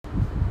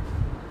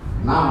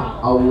Now,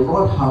 I will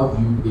not have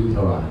you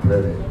ignorant,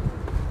 brethren,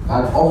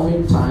 that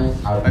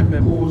oftentimes I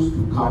proposed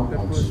to come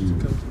unto you,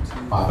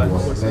 but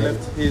was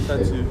left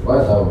hitherto.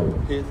 What is that word?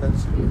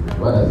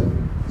 What does it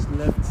mean? It's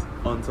left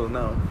until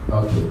now.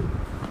 Okay.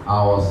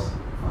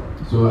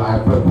 I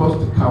proposed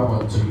to come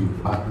unto you,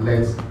 but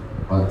left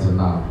until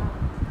now.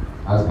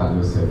 As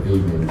Carlos said,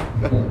 amen.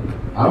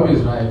 I hope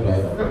it's right.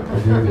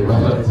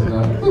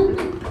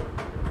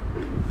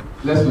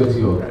 Let's go to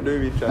you.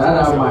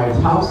 That I might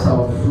have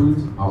some fruit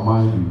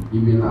among you,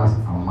 even as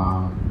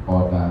among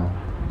other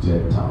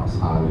Gentiles.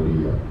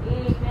 Hallelujah.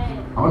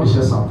 Amen. I want to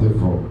share something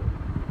from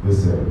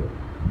this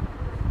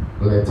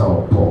letter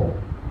of Paul.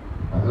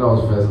 I think that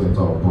was the first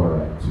letter of Paul,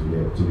 right, to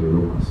the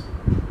Romans.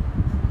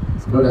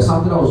 You know, there's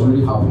something that was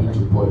really happening to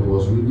Paul. It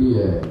was really,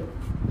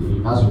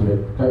 as we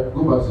read,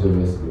 go back to the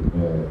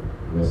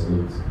verse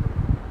 8.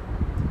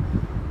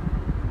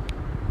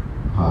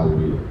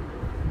 Hallelujah.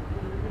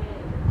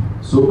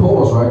 So Paul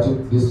was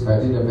writing this, I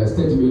think the verse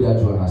 30 made that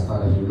to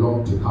understand that he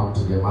longed to come to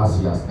them as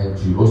he has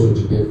entered, also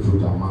to get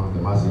fruit among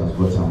them as he has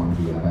got among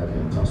the other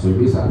Gentiles. So he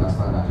makes us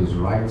understand that his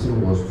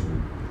writing was to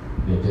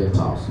the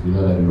Gentiles. You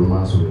know that the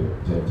Romans were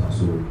Gentiles.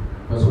 So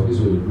first of all, this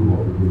was a group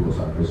of people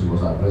he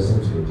was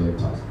addressing to the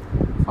Gentiles.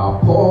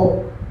 But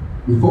Paul,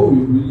 before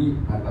we really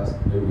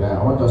understand,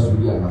 I want us to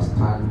really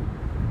understand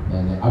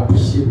and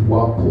appreciate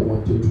what Paul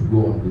wanted to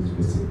go on this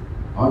visit.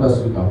 I want us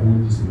to look at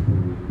who these people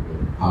were.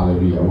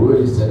 Hallelujah. We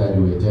already said that they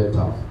were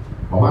Gentiles.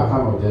 But what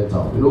kind of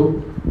Gentiles? You know,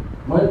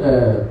 when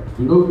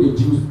the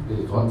Jews,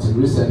 until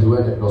recently,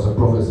 when there was a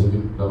prophecy,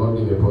 the Lord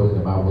gave a prophecy in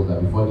the Bible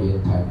that before the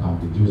end time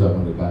comes, the Jews are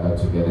going to gather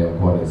together and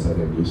call themselves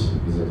a nation.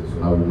 So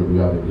now we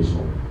have the nation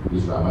of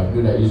Israel. But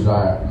you know that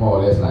Israel, more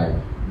or less, like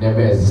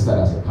never existed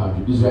as a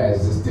country. Israel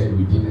existed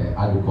within,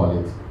 how do you call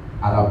it,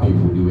 other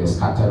people. They were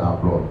scattered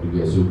abroad.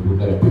 So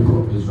the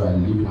people of Israel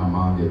living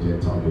among the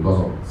Gentiles because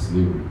of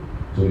slavery.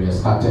 So they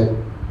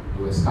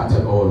were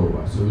scattered all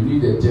over. So we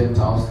need the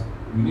Gentiles.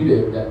 We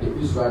need that the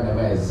Israel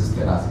never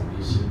existed as a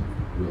nation.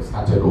 They were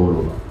scattered all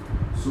over.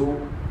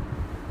 So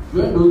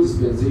during those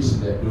dispensations,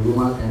 the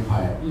Roman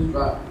Empire,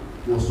 Israel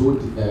was so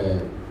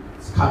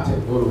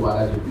scattered all over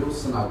that they built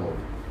synagogue.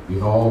 You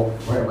know,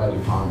 wherever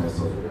they found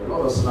themselves. A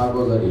lot of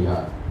synagogues that they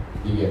had.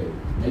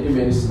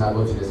 Many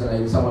synagogues.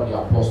 Some of the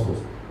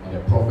apostles and the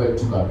prophet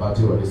took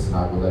advantage of the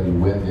synagogue that they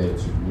went there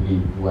to really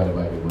do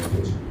whatever they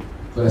wanted to do.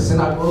 So the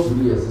synagogues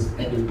really exist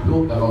and they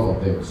built a lot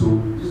of them. So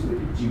these were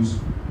the Jews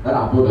that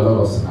have built a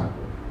lot of synagogues.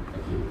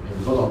 Okay, and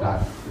because of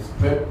that, it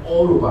spread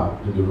all over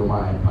in the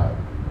Roman Empire.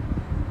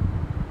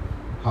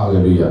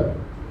 Hallelujah.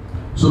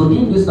 So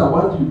during this time,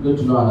 what you get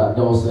to know that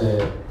there was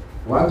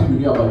one thing we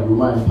knew about the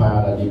Roman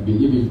Empire that they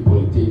believe in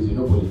polytheism. You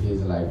know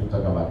polytheism, like we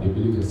talk about, they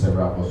believe in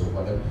several gods. So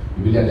for them,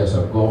 they believe there's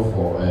a god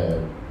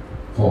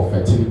for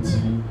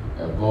fertility,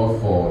 a god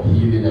for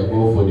healing, a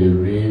god for the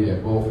rain, they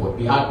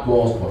had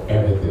gods for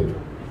everything.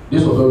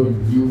 This was what we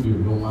knew the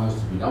Romans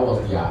to be. That was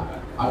their,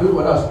 I don't know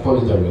what else to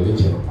call it, their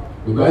religion.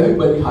 Because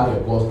everybody had a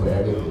god for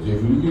everything. So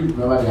if you really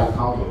remember the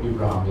account of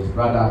Abraham, his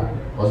brother,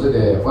 what's the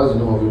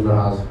name of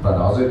Abraham's brother?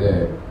 Was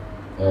it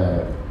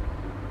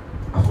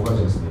I forgot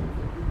his name.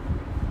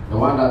 The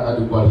one that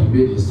he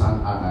made his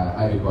son,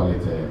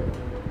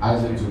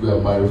 Isaac to go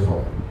and marry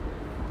from.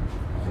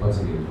 I forgot his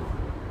name.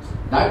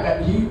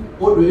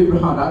 Although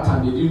Abraham, that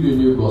time they didn't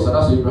know God. So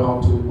that's what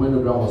Abraham told when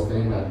Abraham was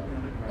saying that.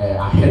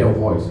 I heard a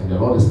voice, and the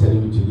Lord is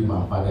telling me to leave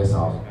my father's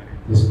house.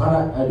 His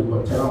father,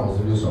 Terah, was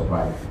really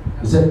surprised.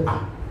 He said,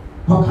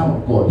 what kind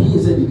of God? He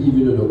said he didn't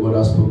even know the God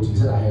that spoke to him. He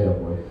said, I heard a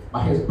voice.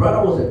 But his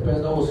brother was a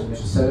person that was into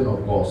selling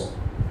of gods.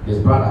 His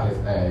brother, his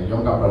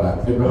younger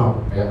brother,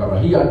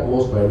 Abraham, he had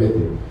gods for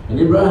everything. And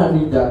Abraham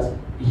knew that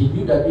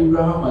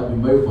Abraham had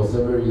been married for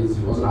several years.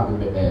 He wasn't having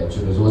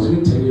children. So he was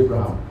even telling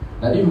Abraham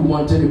that if he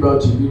wanted Abraham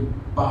to be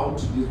bound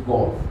to this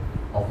God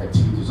of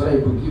fertility, so that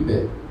he could give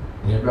birth.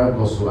 And Abraham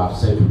got so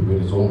upset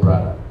with his own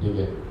brother. You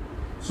get it?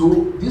 So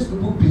these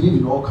people believe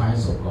in all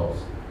kinds of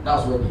gods.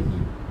 That's what they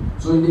did.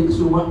 So in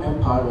the Roman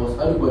Empire was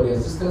the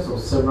existence of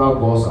several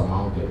gods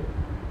among them.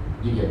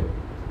 You get it?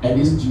 And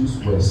these Jews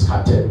were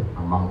scattered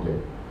among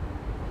them.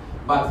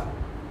 But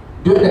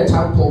during the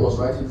time Paul was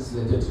writing this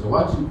letter to them,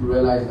 what you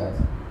realize that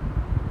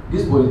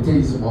this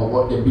polytheism or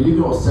what the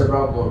believing of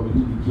several gods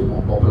really became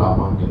unpopular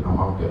among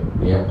them,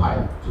 the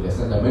empire. To the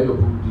extent that many people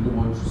didn't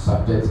want to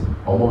subject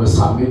or more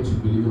submit to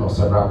believing of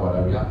several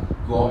gods. We have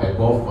a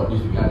God for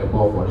this, we had a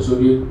God for this. So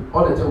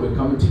all the time we're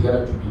coming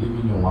together to believe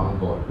in one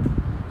God.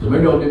 So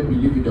many of them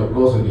believe in the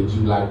gods of the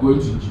Jews, like going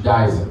to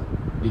Judaism.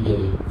 They get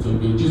it. So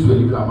the Jews were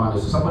living among them.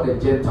 So some of the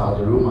Gentiles,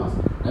 the Romans,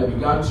 they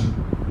began to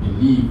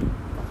believe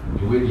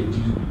the way the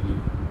Jews believe.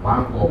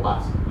 One God,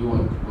 but they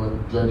want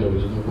to join the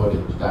religion called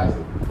the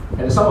Judaism.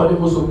 And some of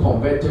them also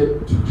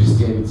converted to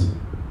Christianity.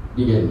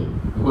 You get me?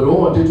 Because they don't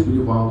wanted to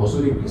believe one God.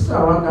 So the Christians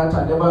around that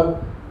time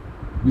never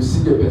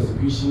received the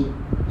persecution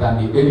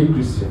than the early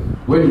Christians.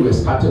 When they were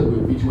scattered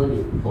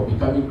for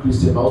becoming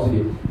Christian, also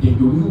they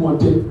really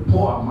wanted,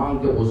 Paul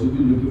among them was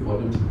even looking for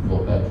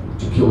them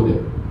to kill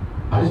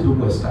them. And these people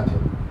were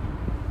scattered.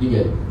 You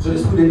get it? So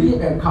these people, they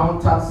didn't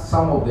encounter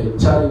some of the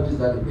challenges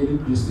that the early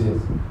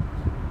Christians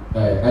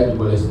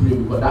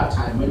spirit, because that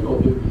time many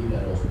of them believe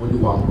that there was only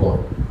one God.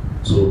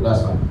 So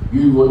that's fine.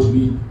 You want to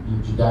be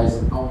in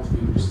Judaism, I want to be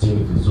in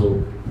Christianity.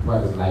 So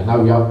well, it's like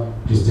now we have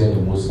Christian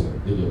and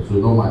Muslim. So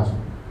no much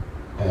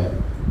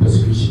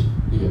persecution.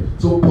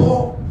 So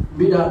Paul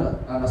made us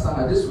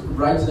understand that this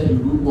writing that he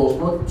wrote was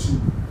not to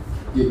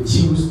the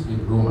Jews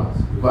in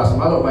Romans. Because as a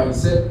matter of fact, he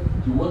said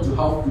he wanted to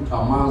have fruit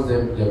amongst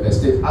them, the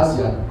estate, as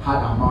he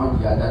had among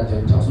the other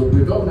Gentiles. So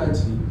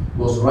predominantly he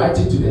was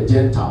writing to the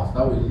Gentiles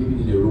that were living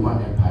in the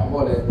Roman Empire,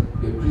 more than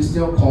the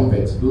Christian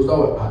converts, those that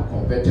were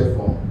converted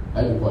from,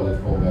 how do you call it,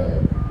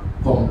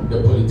 from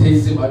the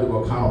polytheism, how they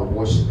were kind of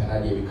worship, and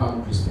then they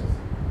become Christians.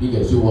 So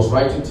he was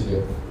writing to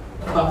them.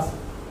 But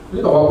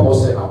look at what Paul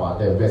said about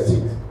them, verse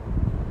 6.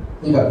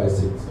 Look at verse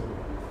 6.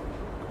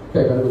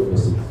 Okay, can I go to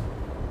verse 6?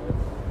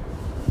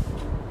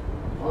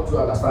 I want to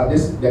understand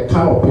this, the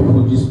kind of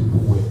people these people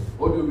were.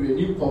 Although we were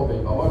new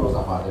convert, but what was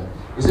about them?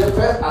 He said,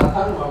 first, I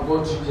thank my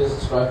God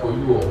Jesus Christ for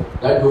you all,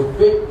 that your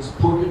faith is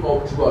spoken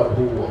up throughout the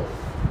whole world.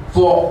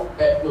 For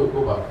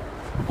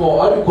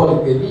how do you call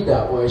it, a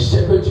leader or a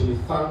shepherd to be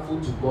thankful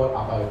to God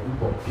about a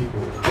group of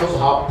people, because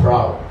how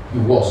proud he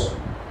was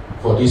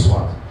for this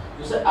one.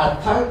 He said, I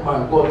thank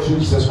my God through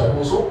Jesus Christ. He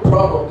was so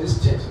proud of this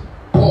church.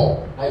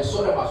 Paul, that he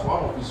saw them as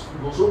one of his fruit,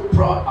 he was so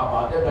proud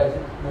about them that he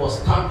was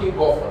thanking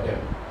God for them.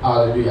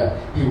 Hallelujah.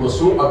 He was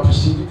so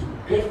appreciative,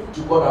 grateful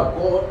to God that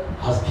God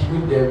has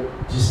given them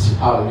this.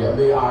 Hallelujah.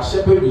 May our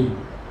shepherd be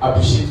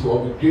appreciative or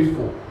be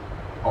grateful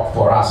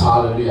for us.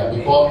 Hallelujah.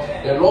 Because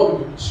the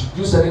Lord should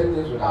do certain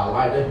things with our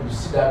life, then we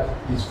see that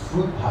his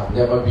fruit has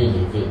never been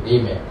in vain.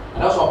 Amen.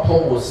 And that's what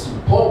Paul was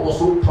seeing. Paul was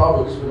so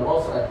proud of this people,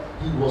 also that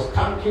he was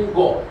thanking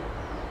God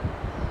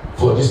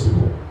for these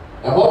people.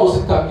 And what was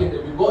he thanking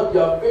them? Because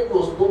their faith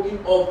was spoken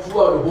of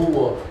throughout the whole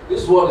world.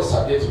 This word is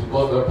subjective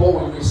because the Paul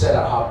when he said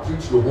I have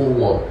preached the whole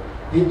world.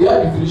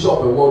 Their definition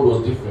of the world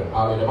was different.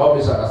 I mean, the Bible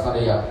is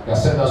understanding here, they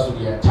sent us to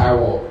the entire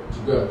world to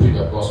go and preach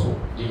the gospel.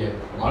 It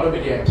might not be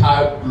the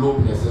entire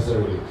globe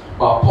necessarily,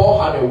 but Paul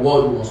had a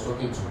word he was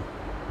talking to.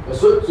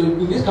 So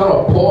in this kind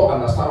of Paul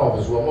understanding of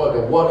his word,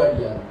 the word that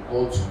he had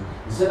called to,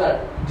 he said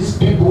that these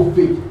people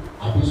faith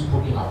have been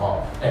spoken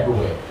about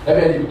everywhere. I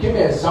mean, it became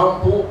an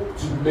example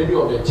to many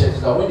of the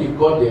churches that when they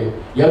got there,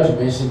 you have to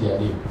mention their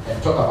name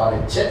and talk about the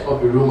church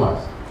of the Romans.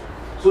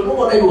 So no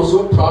wonder he was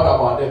so proud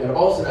about them. And the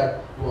Bible said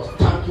that he was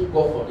thanking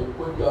God for them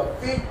because their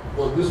faith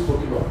was being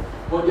spoken of.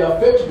 But their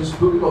faith to be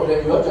spoken of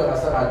them, you have to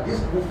understand that this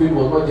faith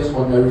was not just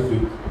ordinary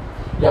faith.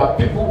 There are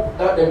people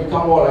that they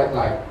become more like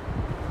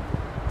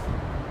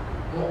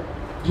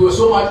they were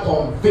so much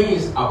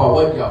convinced about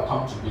what they have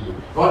come to believe.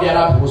 Not the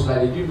other people,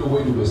 like they didn't know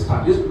where they were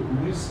standing. These people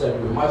really said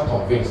they were much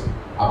convinced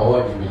about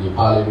what they believe.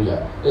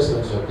 Hallelujah. Let's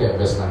go to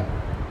verse 9.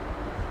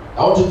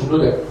 I want you to know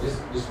that this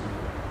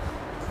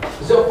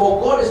he said,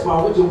 for God is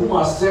my witness, whom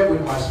I serve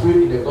with my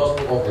spirit in the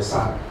gospel of the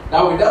Son.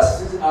 Now with that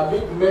season, I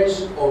make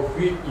mention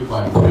of it in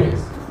my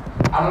prayers.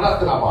 Another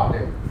thing about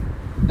them.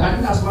 That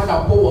in as much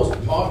as Paul was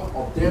proud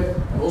of them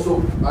and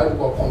also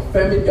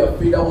confirming their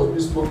faith that was being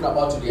spoken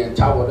about to the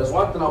entire world. There's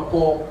one thing that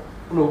Paul,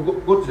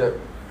 go to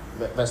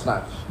the verse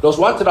 9. There's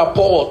one thing that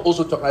Paul was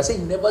also talking. I say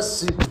he never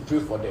ceased to pray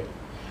for them.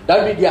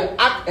 That means their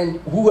act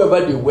and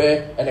whoever they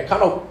were and the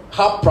kind of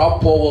how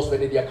proud Paul was,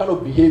 whether their kind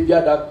of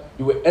behavior that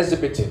they were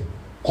exhibiting,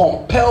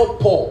 compelled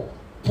Paul,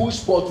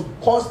 push Paul to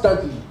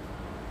constantly,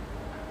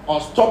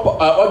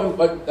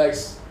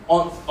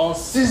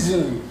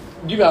 unceasingly,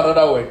 give me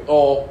another word,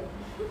 or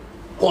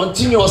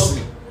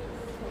continuously,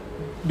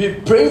 be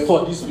praying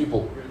for these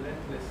people.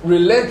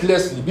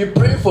 Relentlessly. Be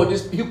praying for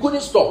this. He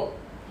couldn't stop.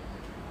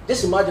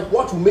 Just imagine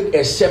what will make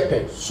a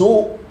shepherd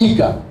so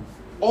eager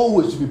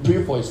always to be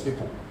praying for his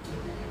people.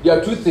 There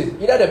are two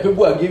things. Either the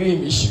people are giving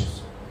him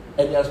issues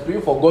and he has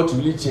prayed for God to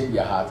really change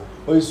their heart,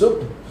 or he's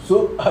so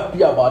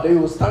happy about it. He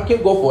was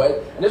thanking God for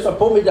it. And that's what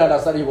Paul made you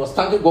understand. He was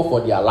thanking God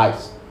for their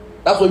lives.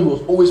 That's why he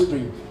was always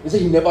praying. He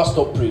said he never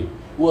stopped praying.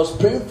 He was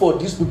praying for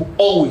these people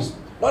always.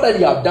 Not that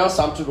he have done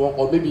something wrong,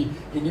 or maybe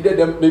he needed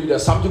them, maybe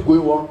there's something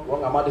going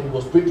wrong about it. He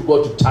was praying to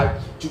God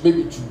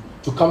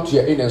to come to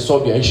your aid and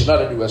solve your issue. Not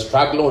that they were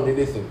struggling or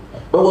anything.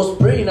 But he was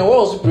praying. And what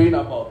was he praying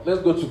about?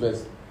 Let's go to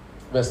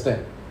verse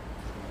 10.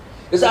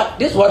 Is that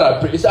this is what I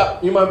pray? Is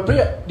that in my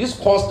prayer, this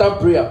constant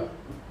prayer,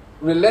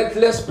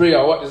 relentless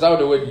prayer, what is that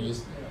the word you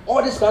use?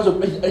 All these kinds of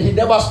prayer, he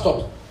never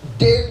stops.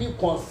 Daily,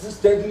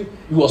 consistently,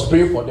 he was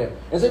praying for them.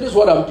 And so this is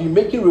what I'm doing,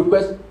 making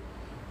requests.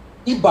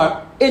 If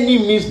by any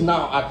means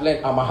now at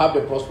length I might have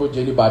the prosperous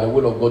journey by the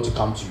will of God to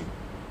come to you.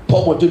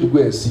 Paul wanted to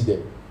go and see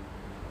them.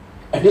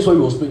 And this is what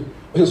he was praying.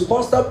 His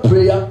constant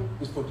prayer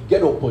is for to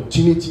get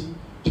opportunity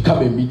to come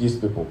and meet these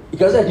people.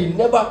 Because he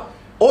never,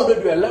 although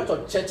there were a lot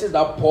of churches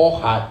that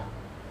Paul had,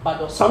 but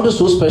there was something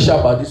so special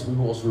about these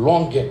people. He was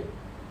longing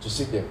to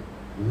see them.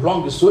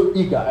 Longing, so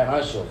eager and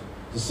anxious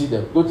to see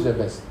them. Go to the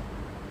verse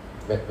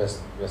 10.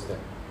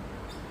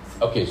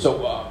 Okay,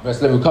 so verse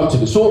 11, we come to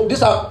this. So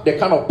these are the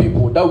kind of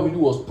people that really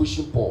was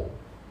pushing Paul.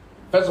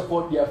 First of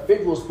all, their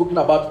faith was spoken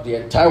about the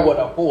entire world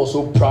that Paul was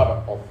so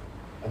proud of.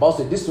 The Bible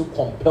said this will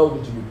compel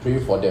you to be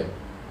praying for them.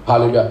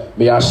 Hallelujah.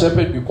 May our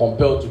shepherd be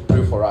compelled to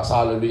pray for us.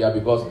 Hallelujah.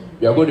 Because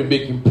we are going to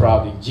make him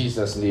proud in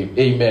Jesus' name.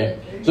 Amen.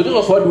 So this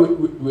was what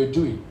we were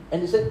doing.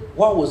 And he said,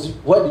 why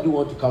did you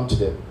want to come to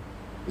them?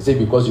 He said,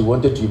 because you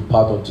wanted to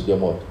impart unto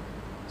them what?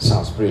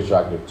 Some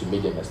spiritual gift to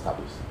make them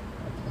established.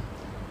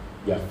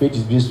 Their faith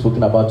is being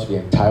spoken about to the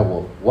entire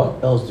world.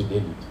 What else do they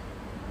need?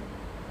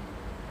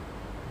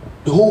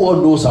 The whole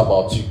world knows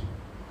about you.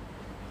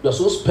 You're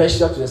so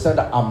special to the extent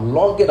that I'm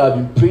longing, I've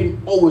been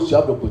praying always to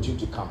have the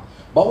opportunity to come.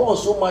 But what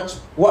was so much,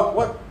 what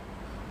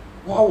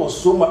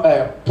was so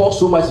much, Paul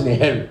so much in a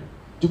hurry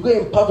to go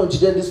impart unto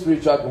them this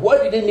spiritual gift?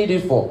 What did they need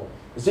it for?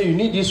 He said, you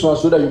need this one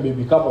so that you may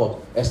become what?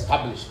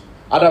 Established.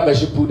 Other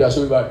version put that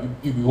so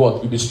you be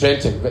what? You be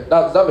strengthened.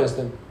 That's that verse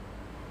 10.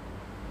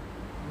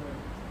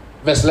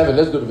 Verse 11.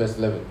 Let's go to verse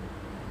 11.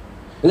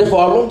 And then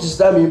for a long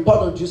time, you impart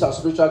unto you some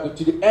spiritual gift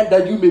to the end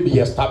that you may be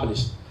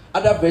established.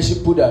 Other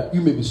version put that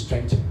you may be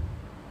strengthened.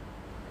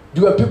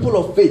 You are people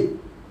of faith.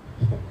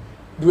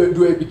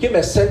 You became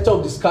a center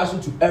of discussion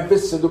to every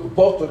single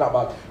people talking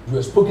about. You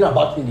were spoken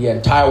about in the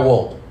entire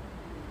world.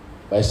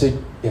 But I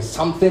said, there's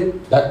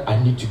something that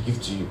I need to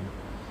give to you.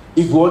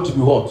 If you want to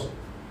be what?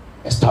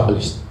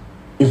 Established.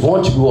 If you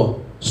want to be what?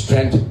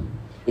 Strengthened.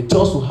 It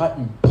tells you how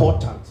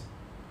important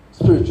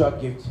spiritual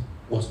gift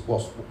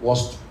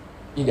was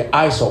in the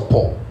eyes of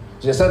Paul.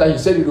 So they said that he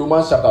said in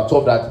Romans chapter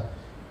 12 that,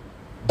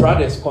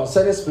 brothers,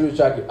 concerning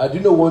spiritual gift, I do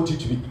not want you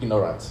to be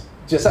ignorant.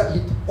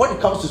 When it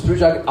comes to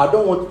spiritual gift, I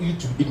don't want you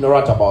to be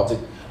ignorant about it.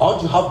 I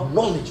want you to have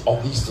knowledge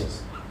of these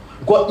things.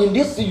 Because in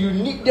this thing, you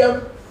need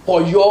them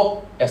for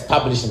your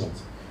establishment.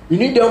 You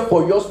need them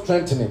for your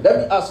strengthening. Let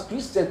me ask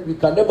Christians, we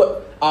can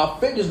never, our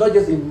faith is not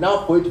just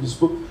enough for it to be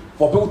spoken,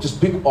 for people to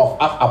speak of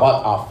us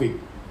about our faith.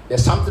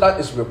 There's something that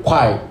is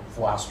required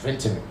for our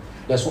strengthening.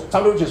 There's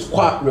something which is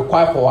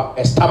required for our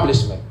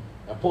establishment.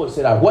 And Paul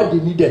said that what they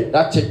needed,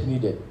 that church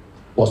needed,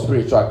 was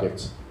spiritual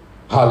gifts.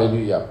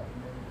 Hallelujah.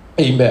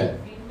 Amen.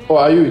 Oh,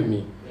 are you with me?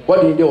 Yeah.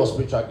 What they needed was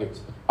spiritual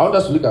gifts. I want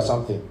us to look at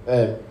something.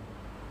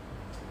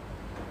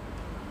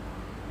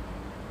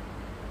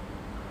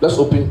 Let's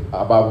open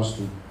our Bibles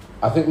to.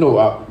 I think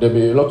there'll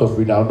be a lot of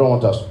reading. I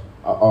want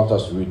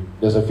us to read.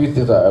 There's a few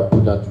things that I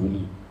put down to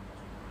really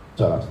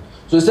tell us.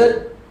 So he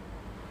said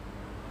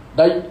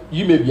that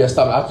you may be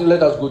established. Actually,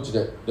 let us go to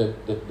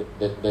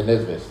the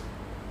next verse.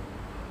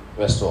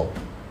 Verse 12.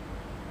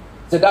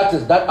 So that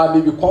is that I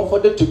may be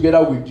comforted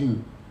together with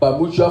you by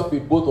mutual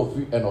faith, both of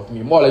you and of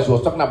me. More or less, he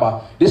was talking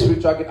about this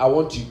spiritual gift. I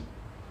want you.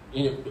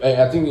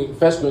 I think in 1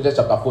 Corinthians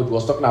chapter 4, he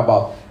was talking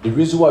about the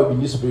reason why we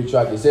need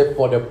spiritual gift. He said,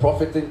 for the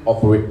profiting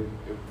of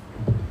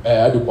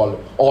how do you call it?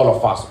 All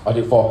of us. For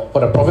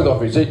the profit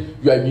of it. He said,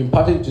 you are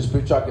imparted into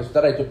spiritual gifts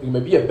that it may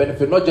be a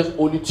benefit not just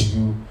only to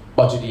you,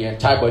 but to the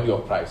entire body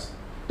of Christ.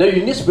 Then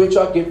you need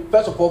spiritual gift,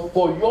 first of all,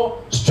 for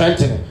your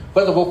strengthening.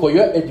 First of all, for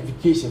your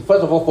edification.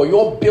 First of all, for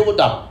your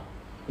build-up.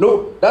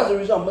 No, that's the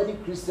reason many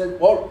Christians,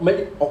 or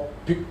many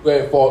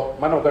for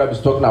man of God I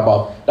was talking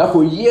about, that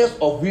for years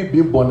of we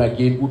being born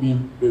again, we'll be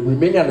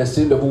remaining at the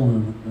same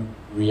level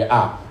we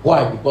are.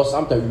 Why? Because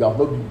sometimes we have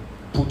not been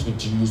put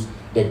into use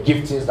the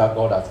giftings that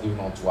God has given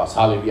unto us.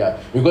 Hallelujah.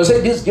 Because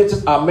these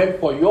giftings are meant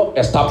for your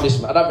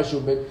establishment. Other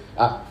version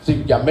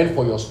they are meant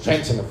for your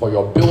strengthening, for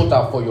your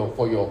build-up, for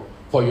your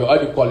how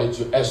do you call it,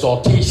 your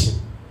exaltation.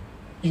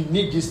 You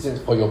need these things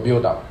for your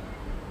build-up.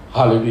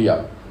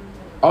 Hallelujah.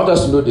 I want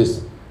us to know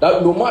this.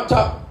 That no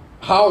matter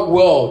how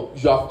well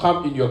you have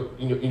come in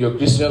your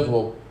Christian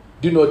world,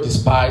 do not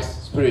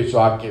despise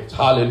spiritual gifts.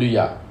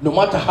 Hallelujah. No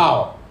matter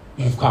how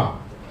you've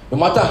come, no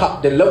matter how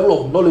the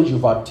level of knowledge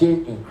you've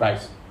attained in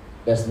Christ,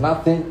 there's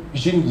nothing you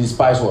shouldn't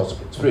despise what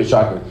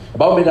spiritual gifts.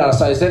 About me to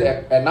understand, he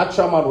said a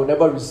natural man will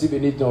never receive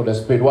anything of the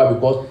spirit. Why?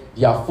 Because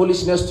they are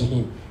foolishness to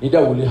him.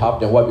 Neither will he have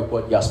them. Why?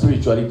 Because they are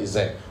spiritually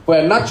discerned. For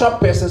a natural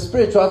person,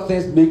 spiritual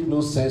things make no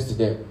sense to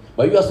them.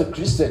 But you as a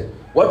Christian,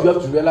 what you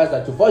have to realize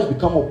that before you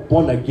become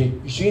born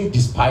again, you shouldn't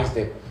despise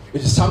them.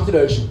 It is something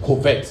that you should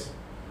covet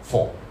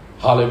for.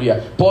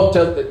 Hallelujah. Paul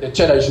tells the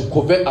church that you should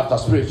covet after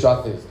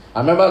spiritual things.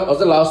 I remember,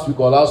 was it last week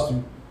or last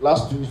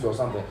 2 weeks or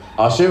something?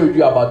 I'll share with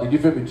you about the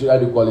difference between how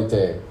they call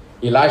it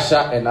Elisha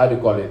and how they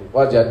call it.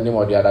 What's the name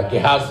of the other?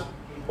 Gehazi.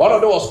 One of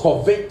them was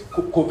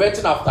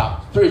coveting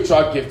after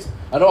spiritual gifts,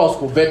 and one was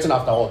coveting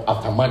after what?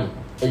 After money.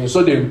 And you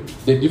saw the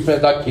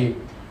difference that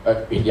came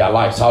in their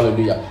lives.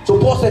 Hallelujah. So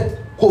Paul said,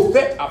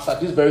 covet after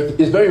this very thing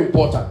is very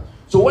important.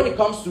 So when it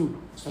comes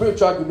to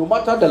spiritual, no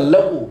matter the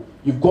level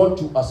you've gone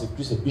to as a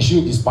Christian, you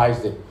shouldn't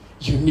despise them.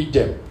 You need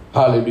them.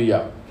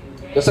 Hallelujah.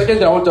 Okay. The second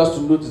thing I want us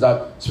to note is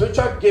that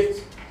spiritual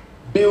gifts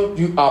build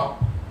you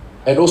up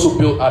and also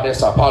build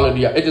others up.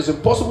 Hallelujah. It is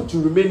impossible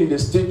to remain in the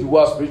state you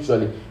are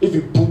spiritually if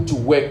you put to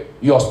work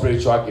your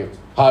spiritual gift.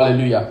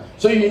 Hallelujah.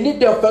 So you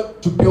need the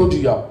effect to build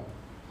you up.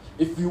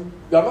 If you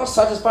are not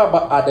satisfied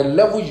at the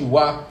level you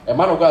are, a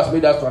man of God has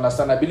made us to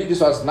understand. I believe this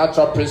was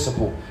natural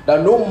principle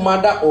that no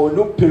mother or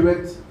no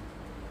parent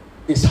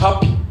is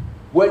happy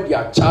when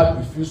their child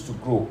refuses to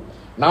grow.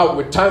 Now,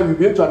 with time, you'll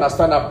be able to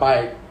understand that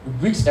by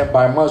weeks and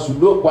by months, you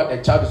know what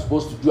a child is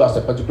supposed to do at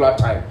a particular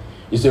time.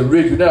 It's a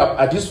range. You know,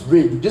 at this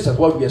range, this is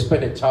what we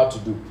expect a child to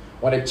do.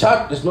 When a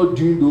child is not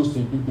doing those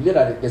things, we believe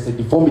that there's a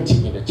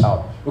deformity in the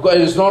child because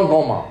it is not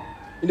normal.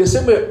 In the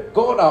same way,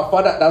 God our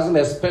Father doesn't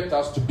expect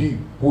us to be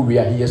who we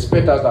are. He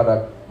expects us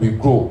that we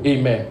grow.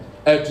 Amen.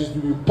 And it is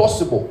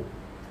impossible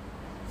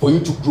for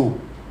you to grow,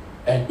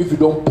 and if you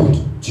don't put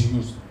to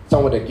use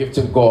some of the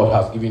gifting God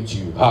has given to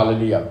you.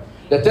 Hallelujah.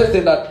 The third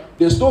thing that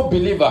there's no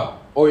believer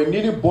or a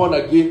newly born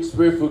again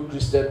spiritual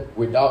Christian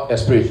without a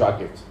spiritual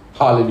gift.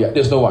 Hallelujah.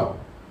 There's no one.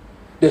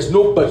 There's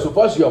no, but so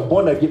far as you are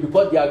born again,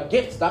 because there are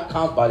gifts that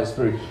come by the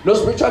Spirit. No,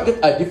 spiritual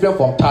gifts are different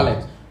from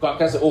talent. I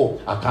can say,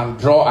 oh, I can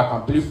draw, I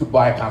can play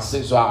football, I can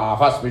sing, so I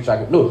have a spiritual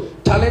gift. No,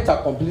 talents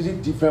are completely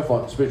different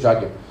from spiritual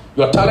gift.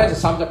 Your talent is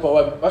something,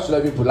 what should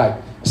I be put like?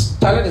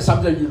 Talent is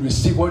something you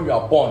receive when you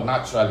are born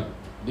naturally.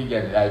 You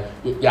get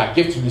it? There are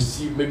gifts you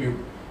receive maybe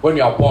when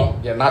you are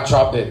born, they're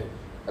natural birth.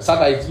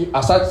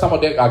 Aside some of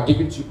them are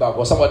given to you back,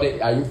 or some of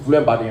them are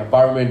influenced by the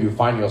environment you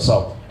find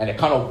yourself and the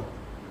kind of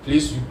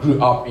place you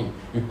grew up in.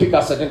 You pick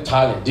a certain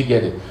talent, you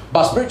get it?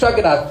 But spiritual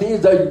gifts are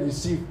things that you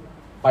receive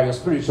by your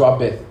spiritual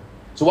birth.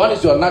 So one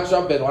is your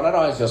natural birth, another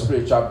one is your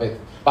spiritual birth.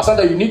 But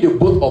sometimes you need the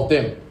both of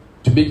them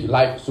to make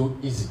life so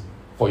easy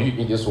for you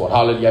in this world.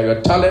 Hallelujah.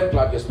 Your talent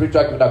plus your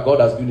spiritual gift that God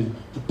has given you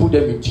to put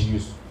them into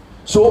use.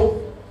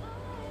 So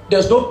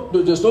there's no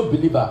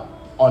believer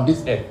on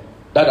this earth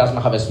that does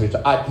not have a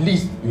spiritual. At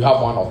least you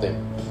have one of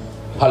them.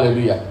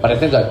 Hallelujah. But the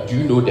thing is that, do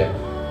you know them?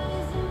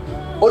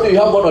 Or do you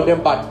have one of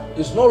them? But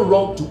it's not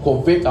wrong to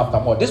covet after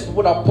more. These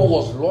people that Paul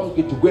was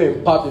longing to go and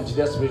impart into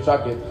their spiritual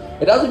gift,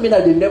 it doesn't mean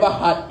that they never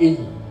had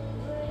any.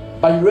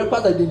 But you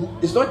realize that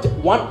it's not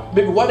one,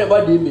 maybe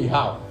whatever they may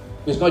have,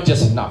 it's not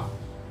just enough.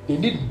 They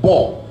need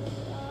more.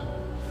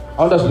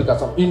 I want us to look at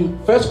some. In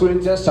 1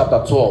 Corinthians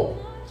chapter 12,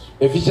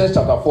 Ephesians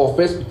chapter 4, 1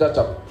 Peter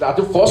chapter, I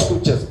think 4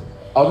 scriptures.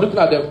 I was looking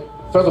at them.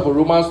 First of all,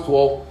 Romans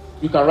 12.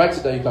 You can write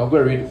it and you can go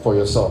and read it for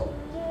yourself.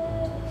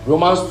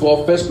 Romans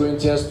 12, 1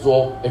 Corinthians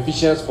 12,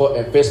 Ephesians 4,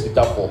 and 1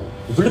 Peter 4.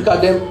 If you look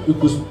at them,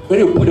 when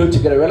you put them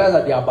together, realize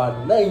that there are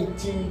about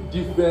 19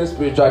 different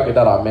spiritual gifts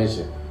that are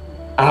mentioned.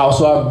 And I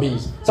also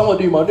amazed. Some of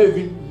them you might not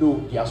even know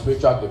their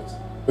spiritual gifts.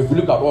 If you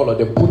look at all of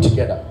them put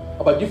together,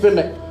 about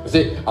different,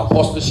 say,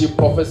 apostleship,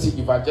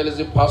 prophecy,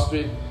 evangelism,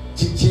 pastorate,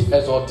 teaching,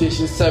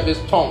 exhortation, service,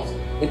 tongues,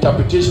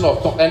 interpretation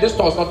of tongues. And this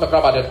tongue is not talking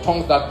about the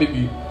tongues that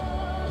maybe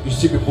you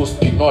see people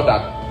speak, not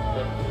that.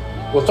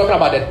 We're talking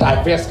about the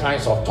diverse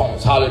kinds of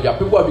tongues. Hallelujah.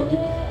 People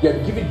have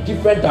been given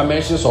different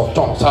dimensions of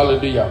tongues.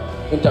 Hallelujah.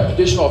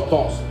 Interpretation of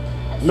tongues,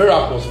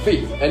 miracles,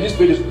 faith. And this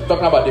faith is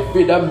talking about the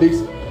faith that makes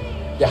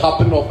the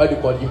happening of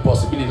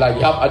impossibility. Like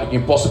you have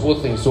impossible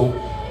things. So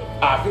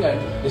I think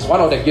it's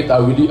one of the gifts I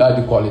really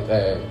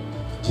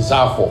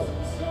desire for.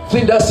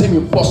 Things that seem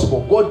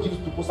impossible. God gives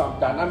people some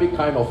dynamic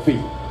kind of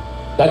faith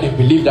that they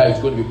believe that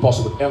it's going to be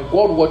possible. And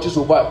God watches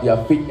over their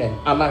faith and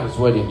honor His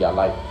word in their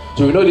life.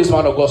 So we know this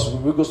man of God,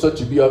 we go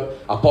to be an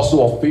apostle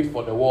of faith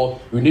for the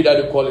world. We need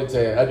Bessie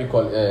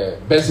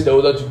the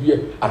other to be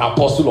an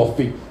apostle of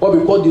faith. But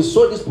because they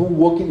saw these people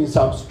working in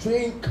some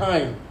strange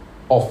kind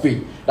of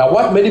faith, that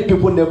what many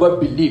people never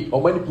believed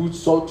or many people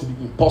saw to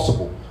be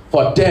impossible,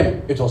 for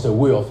them it was a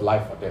way of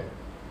life for them.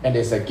 And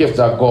it's a gift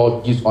that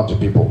God gives unto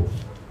people.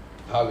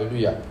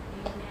 Hallelujah.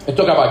 We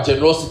talk about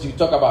generosity, we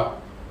talk about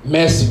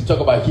mercy, we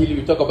talk about healing,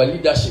 we talk about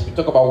leadership, we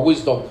talk about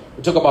wisdom,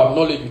 we talk about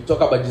knowledge, we talk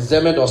about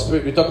discernment of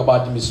spirit, we talk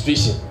about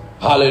administration.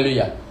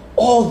 Hallelujah.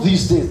 All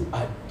these things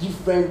are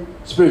different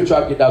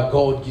spiritual gifts that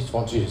God gives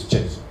unto His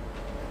church.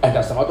 And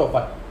as a matter of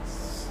fact,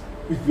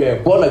 if you are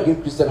a born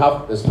again Christian,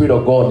 have the Spirit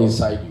of God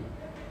inside you,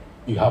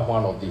 you have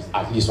one of these,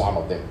 at least one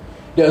of them.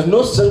 There's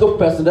no single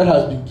person that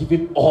has been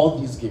given all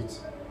these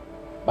gifts,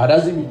 but that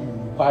doesn't mean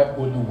you require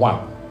only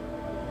one.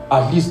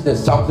 At least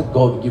there's something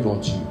God gives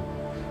unto you.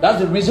 That's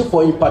the reason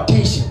for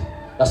impartation.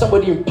 That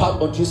somebody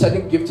impart unto you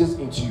certain giftings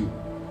into you.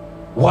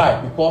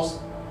 Why? Because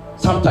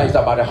sometimes it's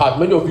about the heart.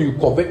 Many of you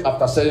covet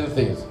after certain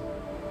things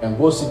and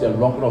go see the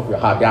longing of your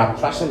heart. The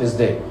attraction is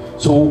there.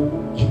 So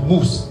He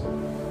moves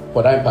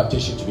for that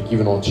impartation to be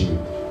given unto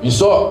you. You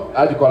saw,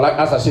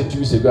 as I said 2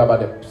 weeks ago,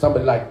 about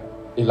somebody like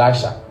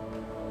Elisha.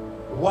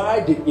 Why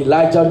did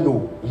Elijah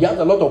know? He has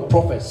a lot of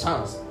prophets,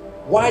 sons.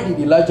 Why did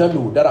Elijah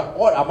know that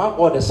among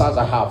all the sons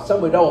I have,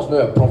 somebody that was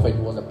not a prophet,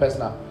 he was a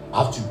person I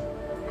have to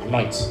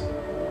anoint?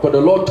 Because the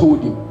Lord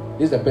told him,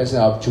 this is the person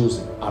I have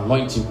chosen.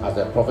 Anoint him as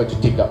a prophet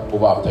to take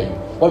over after you.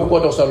 But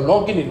because there was a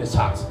longing in his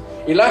heart.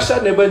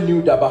 Elisha never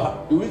knew that.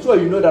 But the reason why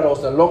you know that there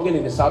was a longing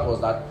in his heart was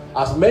that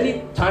as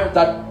many times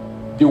that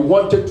they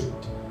wanted to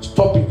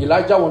stop him,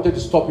 Elijah wanted to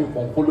stop him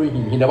from following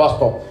him. He never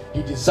stopped.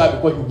 He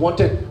decided because he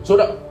wanted, so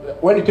that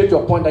when it came to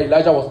a point that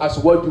Elijah was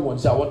asked, what do you want?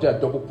 He said, I wanted a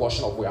double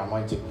portion of your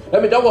anointing. I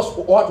mean, that was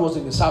what was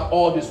in his heart.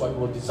 All this what he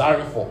was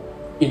desiring for.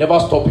 He never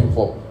stopped him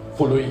from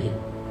following him.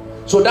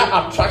 So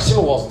that attraction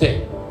was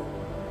there.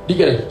 Do you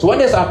get it? So when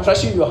there's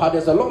attraction in your heart,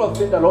 there's a lot of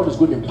things that the Lord is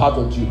going to impart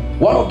on you.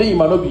 One of them, it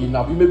might not be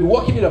enough. You may be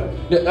walking in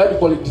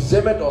the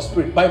discernment of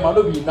spirit, but it might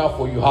not be enough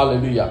for you.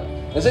 Hallelujah.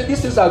 And say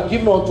these things are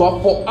given unto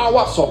us for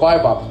our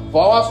survival,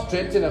 for our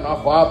strengthening,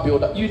 and for our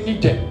build. You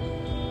need them.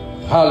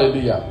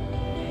 Hallelujah.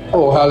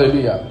 Oh,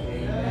 hallelujah.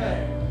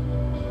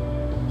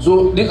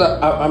 So these are,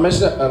 I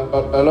mentioned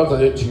a lot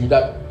of it to you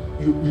that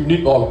you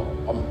need all.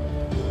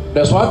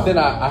 There's one thing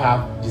I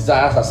have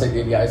desires, I said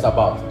earlier, is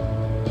about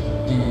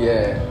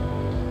the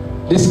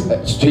this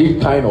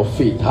straight kind of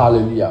faith,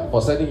 hallelujah,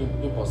 for certain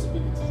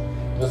impossibilities.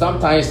 So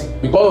sometimes,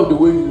 because of the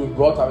way you were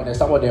brought up and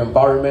some of the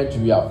environment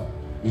we have,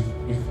 if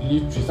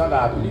lived through,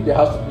 I believe there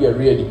has to be a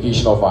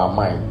re-education of our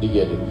mind. You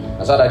get it?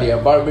 And so that the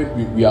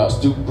environment we are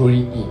still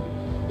growing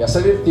in. There are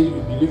certain things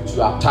we believe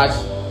to attach,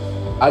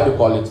 how do you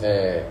call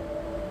it,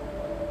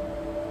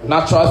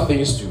 natural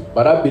things to.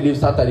 But I believe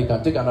sometimes it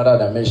can take another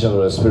dimension of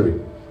the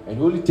spirit. And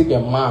you only take a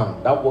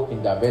man that works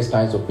in diverse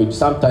kinds of faith,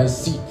 sometimes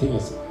see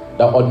things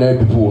that ordinary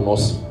people will not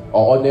see,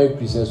 or ordinary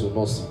Christians will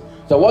not see.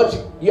 So what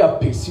you are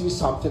perceiving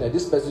something, and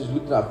this person is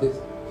looking at it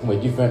from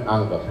a different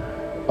angle.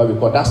 But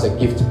because that's the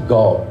gift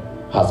God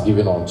has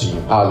given unto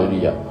you.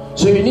 Hallelujah.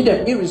 So you need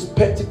them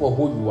irrespective of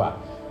who you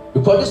are.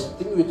 Because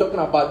this thing we're talking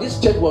about, this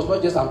church was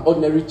not just an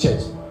ordinary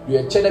church. You're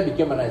a church that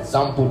became an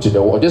example to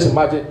the world. Just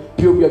imagine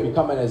POB have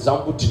become an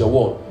example to the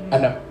world.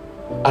 And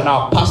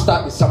our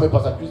pastor is somewhere,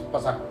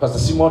 Pastor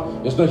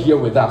Simon is not here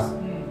with us.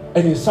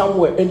 And in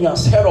somewhere, and he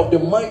has heard of the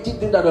mighty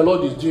thing that the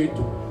Lord is doing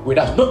with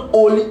us. Not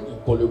only in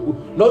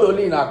Kolebu, not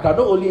only in Accra,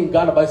 not only in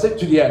Ghana, but I said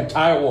to the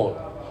entire world.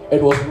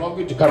 It was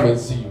longing to come and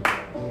see you.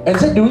 And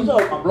said the reason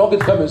I'm longing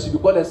to come and see you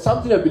because there's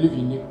something I believe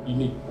you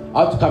need.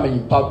 I have to come and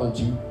impart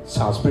onto you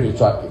some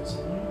spiritual gifts.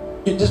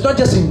 It is not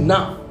just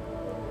enough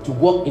to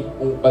walk in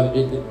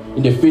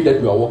the faith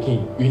that we are walking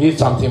in. You need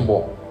something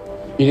more.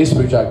 You need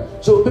spiritual.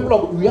 So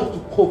we have to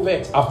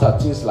covet after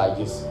things like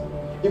this.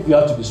 If you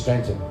have to be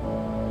strengthened,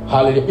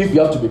 hallelujah. If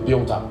you have to be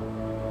built up,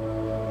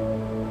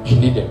 you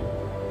need them.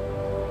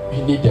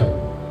 You need them.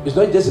 It's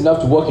not just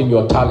enough to work in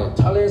your talent.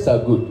 Talents are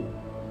good,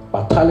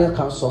 but talent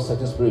can solve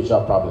certain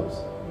spiritual problems.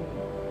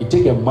 It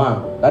takes a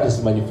man that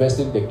is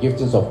manifesting the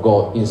giftings of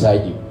God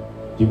inside you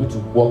to be able to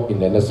walk in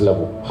the next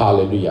level.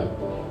 Hallelujah.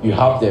 You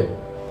have them.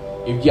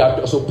 If you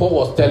are, so Paul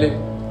was telling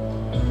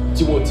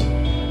Timothy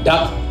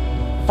that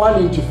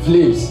fan into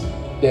flames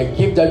the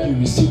gift that you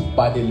receive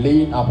by the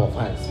laying up of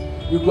hands.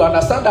 You could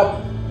understand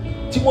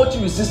that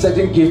Timothy received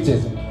certain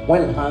giftings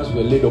when hands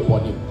were laid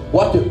upon him.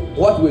 What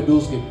were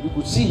those gifts? You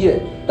could see here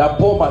that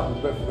Paul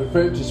might be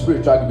referring to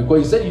spiritual gifts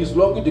because he said he's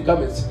longing to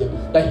come and see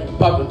them, that he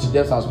imparted unto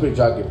them some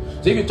spiritual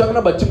gifts. So if you're talking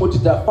about Timothy,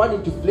 that fan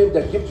into flame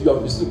the gift you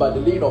have received by the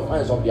laying of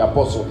hands of the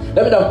apostle, that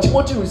means that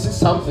Timothy received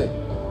something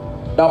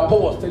that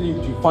Paul was telling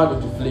him to fan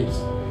into flames.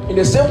 In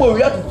the same way,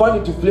 we have to fan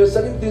into flames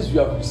certain things you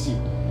have received.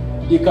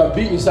 They can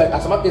be inside,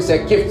 as a matter, it's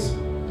a gift.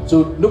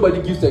 So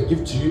nobody gives a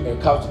gift to you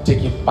and comes to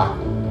take it back.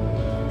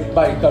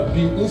 But it can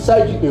be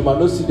inside you, you might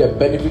not see the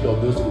benefit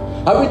of those gifts.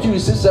 Haven't you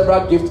received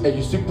several gifts and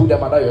you still put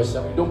them under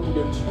yourself? You don't put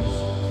them to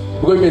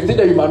use. Because you may think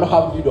that you might not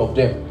have need of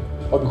them.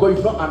 Or because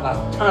you don't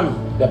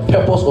understand the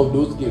purpose of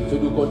those gifts. So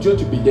they continue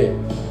to be there.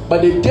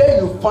 But the day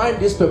you find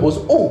this purpose,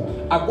 oh,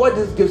 I got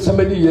this gift so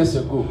many years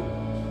ago.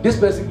 This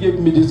person gave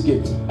me this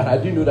gift. And I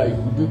didn't know that you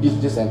could do this,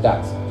 this and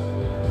that.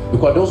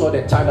 Because those are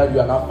the time that you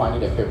are now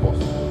finding the purpose.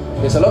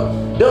 There's a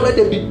lot. Don't let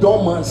there be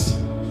dormancy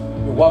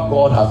in what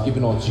God has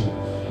given unto you.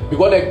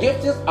 Because the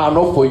gifts are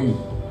not for you.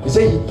 He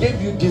said he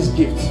gave you these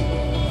gifts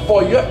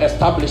for your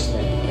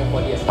establishment and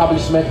for the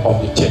establishment of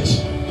the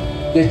church.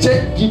 The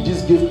church gives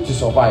this gift to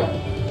survive.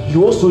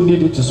 You also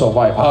need it to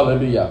survive.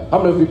 Hallelujah. How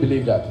many of you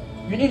believe that?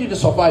 You need it to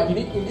survive. You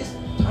need in this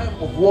time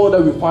of war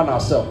that we find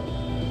ourselves.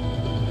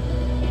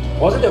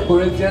 Was it the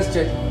Corinthians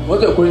church?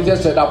 Was it the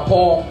Corinthians church that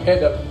Paul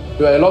had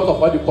there were a lot of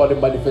what you call the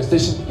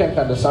manifestations? Can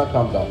the sun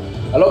come down?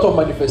 A lot of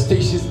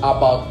manifestations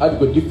about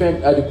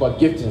different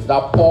giftings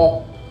that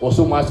Paul was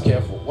so much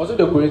careful. Wasn't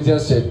the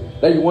Corinthians said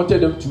that you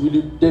wanted them to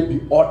really there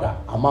be order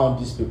among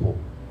these people?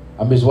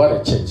 And it's what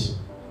a church.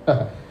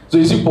 So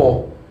you see,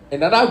 Paul,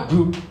 another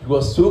group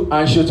was so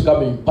anxious to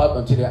come and impart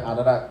until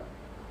another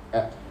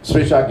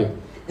spiritual gift.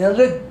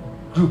 Another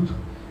group,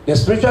 the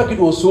spiritual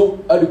gift was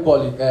so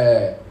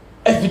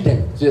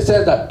evident. So it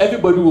says that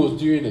everybody was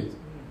doing it.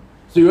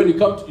 So when you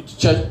come to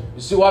church,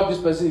 you see what this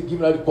person is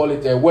giving, a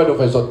word of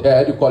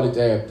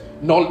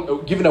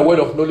giving a word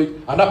of knowledge,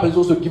 and that person is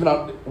also giving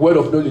a word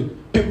of knowledge.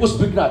 People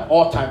speaking at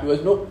all times. There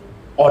was no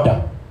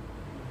order.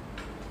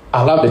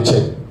 I love the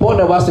church. Paul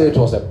never said it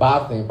was a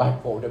bad thing, but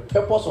for the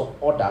purpose of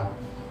order,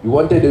 he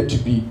wanted them to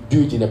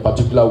do it in a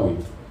particular way.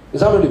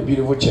 Is that not a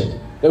beautiful church?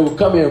 They will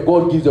come here and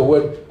God gives a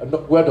word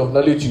of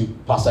knowledge to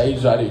Pastor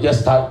Israel.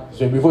 Just start,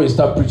 so before you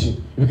start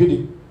preaching, you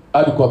begin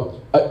to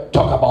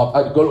talk about,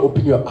 God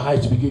open your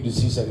eyes to begin to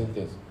see certain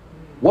things.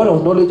 Word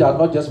of knowledge are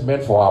not just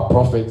meant for our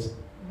prophets.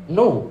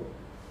 No.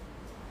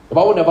 The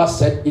Bible never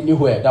said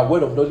anywhere that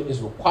word of knowledge is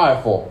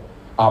required for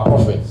our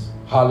prophets.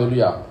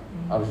 Hallelujah.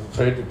 I'm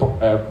afraid to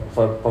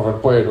for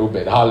Prophet Poet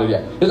Obed.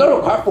 Hallelujah. It's not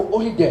required for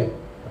only them.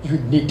 You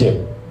need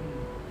them.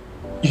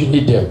 You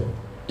need them.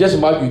 Just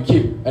imagine you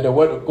keep and the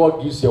word of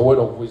God gives you a word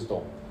of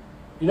wisdom.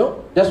 You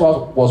know, that's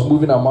what was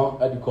moving among,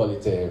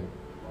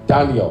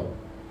 Daniel,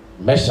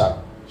 Meshach,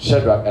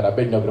 Shadrach, and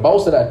Abednego. The Bible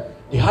said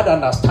that they had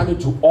understanding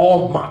to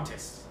all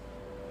matters.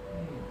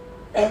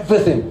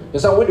 Everything.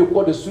 There's some way they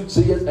call the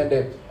soothsayers and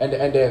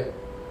the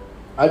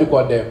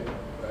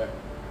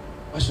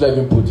How should I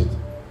even put it?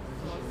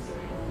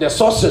 The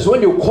sorcerers,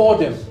 when you call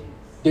them,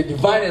 the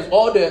diviners,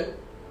 all the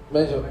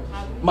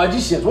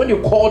magicians, when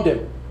you call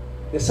them,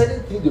 there's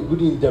certain things they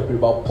couldn't interpret.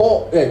 But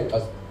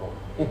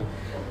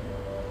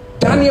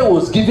Daniel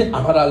was given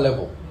another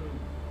level.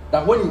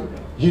 That when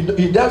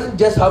he doesn't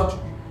just have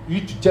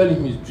you to tell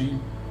him his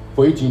dream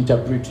for you to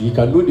interpret. He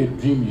can know the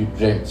dream you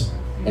dreamt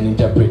and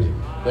interpret it.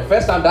 The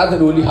first time that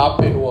only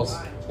happened was,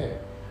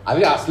 I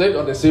think I slept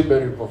on the same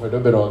bed with Prophet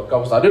Obero.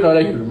 I don't know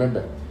whether you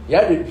remember. He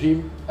had a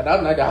dream, and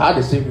that night I had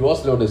the same. He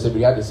was slept on the same.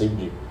 He had the same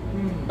dream.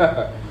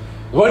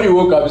 When he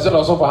woke up, he said,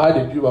 "Also, I had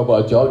a dream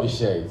about you. How to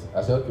share it?"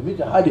 I said,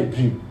 "Okay, I had a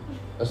dream."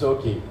 I said,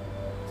 "Okay."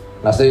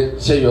 I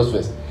said, "Share yours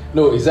first."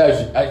 No, he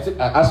said, I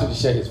asked him to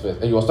share his first,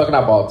 and he was talking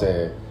about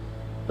there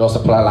was a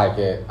plan like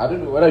I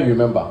don't know whether you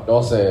remember. There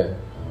was a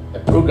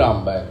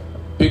program, a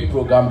big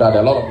program that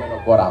a lot of men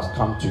of God has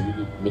come to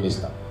really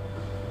minister,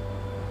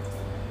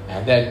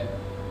 and then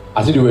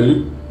I think they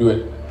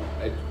were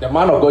the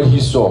man of God he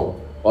saw.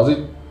 Was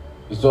it?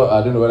 He saw,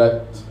 I don't know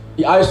whether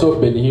I saw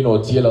Benin or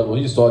TLS, or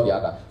he saw the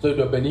other. So it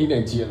was Benin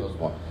and TLS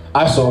one.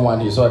 I saw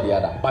one, he saw the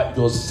other. But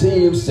it was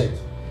same set.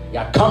 He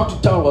had come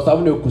to town, was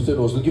having a crusade,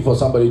 was looking for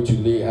somebody to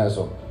lay hands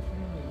on.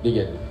 They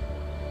get it.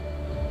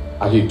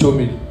 And he told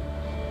me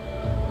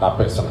that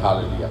person,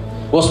 hallelujah,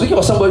 was looking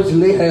for somebody to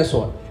lay hands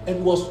on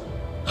and was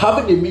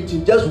having a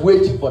meeting, just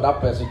waiting for that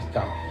person to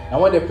come.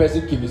 And when the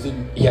person came, he said,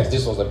 "Yes,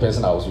 this was the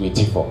person I was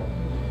waiting for."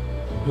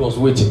 He was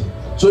waiting.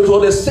 So it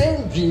was the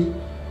same dream,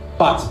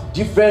 but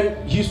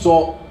different. He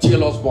saw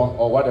Taylor's born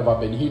or whatever,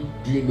 but he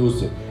didn't know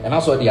it. And I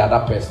saw the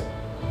other person.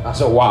 I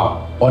said,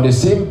 "Wow." On the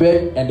same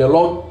bed, and the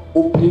Lord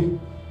opened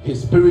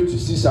his spirit to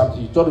see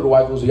something. He told the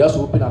wife also, he has to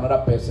open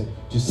another person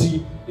to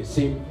see the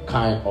same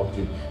kind of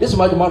dream. This is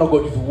my man of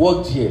God. If you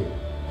worked here,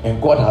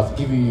 and God has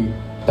given you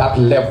that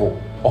level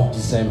of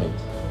discernment,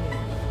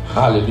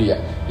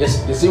 hallelujah.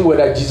 Yes, the same way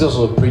that Jesus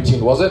was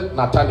preaching, was it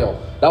Nathaniel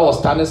that was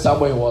standing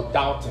somewhere, he was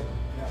doubting.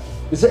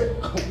 He said,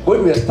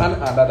 "When we were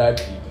standing under that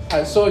tree,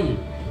 I saw you."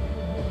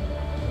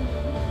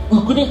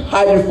 We couldn't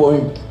hide it for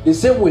him. The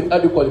same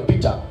with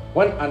Peter.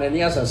 When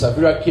Ananias and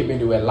Sapphira came in,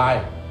 they were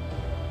lying.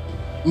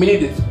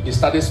 Immediately they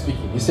started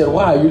speaking. He said,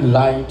 "Why are you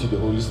lying to the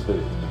Holy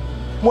Spirit?"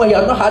 Well, he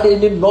had not had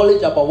any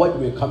knowledge about what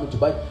we were coming to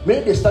buy.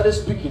 When they started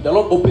speaking, the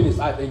Lord opened his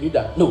eyes and knew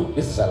that, no,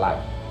 this is a lie.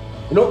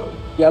 You know,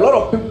 there are a lot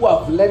of people who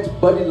have learned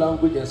body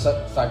language and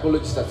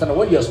psychologists. And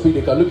when you are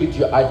speaking, they can look into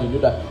your eyes and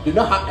know that they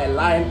know how a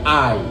lion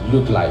eye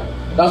look like.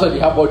 That's why they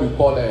have what we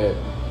call a,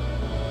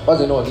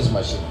 what's the name of this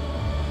machine?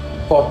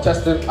 For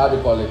testing, how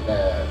they call it,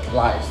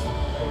 lies.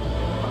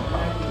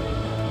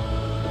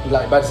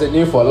 Like, but it's a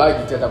name for lie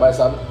detector, but it's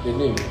the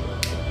name.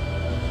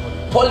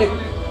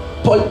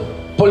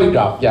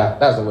 Polygraph, yeah,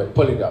 that's the word,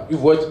 polygraph. If you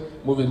watch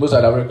movies, most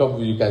of the American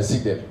movies, you can see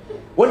them.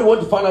 When you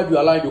want to find out you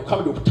are lying, you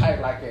come, they tie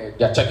it like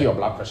they're checking your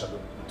blood pressure,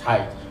 tie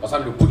it, or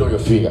something, they put on your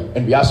finger,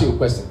 and we ask you a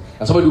question,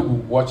 and somebody will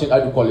be watching, how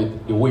do you call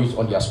it, the waves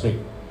on their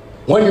screen.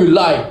 When you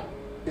lie,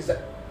 it's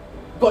that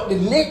God, the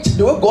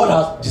way God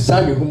has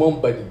designed the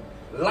human body,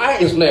 lie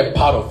is not a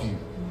part of you.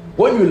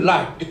 When you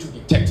lie, it will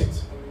detect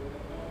it.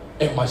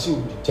 A machine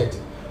will detect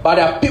it. But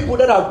there are people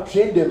that have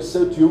trained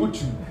themselves to be able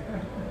to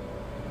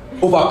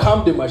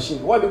overcome the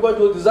machine. Why? Because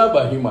it was designed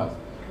by humans.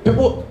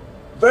 People,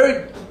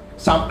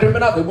 some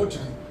criminals are able to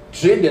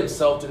train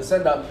themselves to the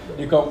extent that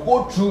they can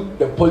go through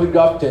the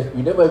polygraph test.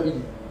 You never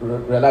even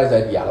realize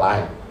that they are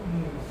lying.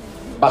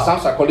 But some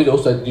psychologists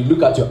also, they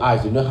look at your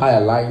eyes, you know how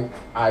a lying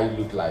eye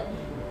look like.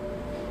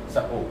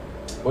 So,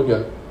 when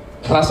your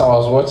class I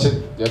was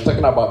watching, they're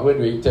talking about when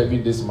we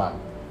interviewed this man,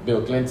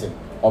 Bill Clinton,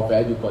 of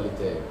how do you call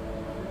it,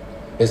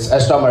 his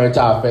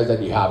extramarital affairs that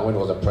he had when he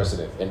was a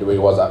president, and the way he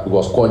was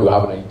called, we were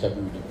having an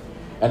interview with him.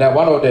 And then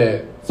one of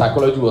the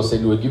psychologists was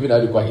saying, they were giving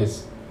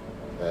his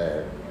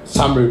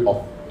summary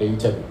of the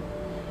interview.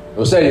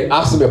 They said he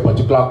asked him a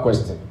particular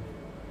question,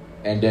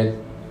 and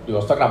then he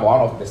was talking about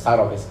one of the side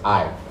of his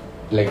eye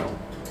blinked,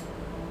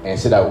 and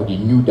said that he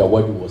knew that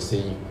what he was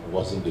saying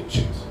wasn't the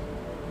truth.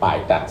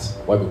 By that,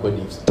 why? Because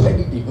he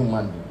studied the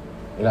human being.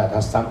 You know, that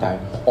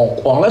sometimes,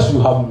 unless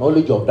you have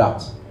knowledge of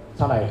that,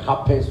 sometimes it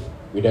happens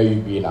without you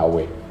being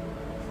aware.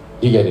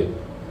 You get it?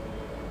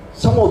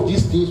 Some of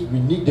these things, we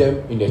need them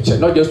in the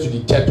church, not just to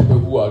detect people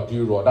who are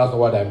doing wrong. That's not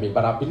what I mean.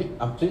 But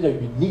I'm saying that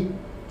we need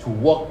to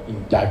work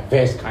in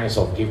diverse kinds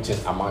of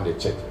giftings among the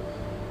church.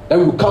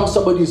 Then will come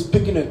somebody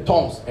speaking in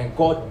tongues, and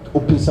God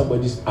opens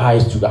somebody's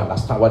eyes to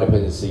understand what the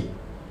person is saying.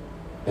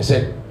 He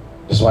said,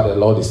 "This is what the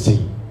Lord is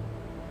saying."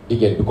 You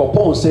get it? Because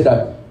Paul said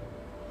that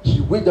he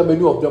wished that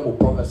many of them will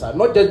prophesy,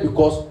 not just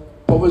because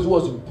prophecy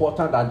was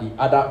important than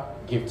the other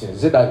giftings. He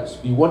said that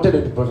he wanted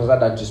them to prophesy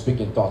than to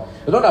speak in tongues.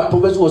 It's not that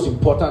prophecy was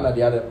important than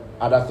the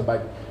other thing,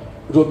 but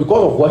it was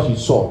because of what he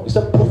saw. He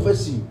said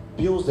prophecy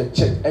builds the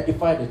church,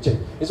 edifies the church.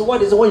 He said,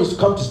 what is it when you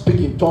come to speak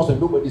in tongues and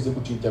nobody is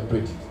able to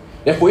interpret it?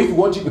 Therefore, if you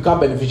want to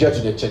become beneficial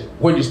to the church,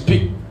 when you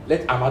speak,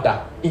 let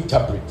another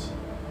interpret.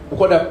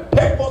 Because the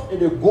purpose and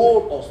the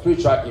goal of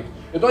spiritual gift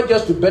is not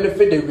just to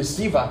benefit the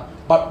receiver,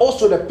 but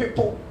also the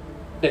people,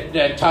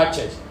 the entire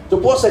church. So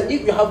Paul said,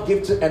 if you have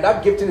gifting and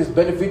that gifting is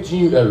benefiting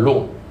you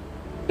alone,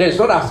 then it's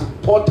not as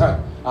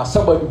important as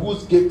somebody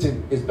whose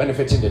gifting is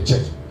benefiting the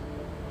church.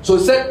 So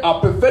he said, I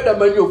prefer that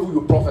many of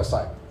you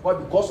prophesy. Why?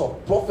 Because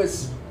of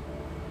prophecy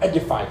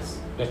edifies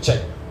the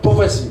church.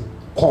 Prophecy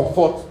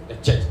comforts the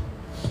church.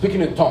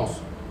 Speaking in tongues,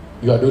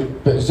 you are doing.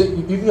 The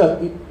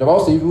Bible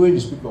says, even when you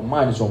speak, your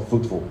mind is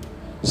unfruitful.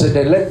 He said,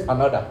 then let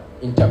another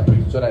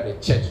interpret so that the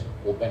church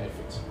will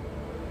benefit.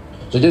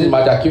 So just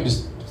imagine, I keep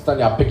this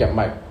standing, I pick a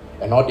mic,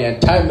 and all the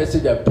entire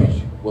message I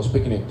preach was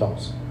speaking in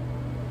tongues.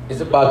 Is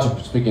it bad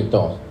to speak in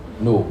tongues?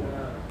 No.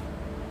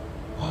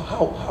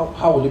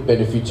 How will it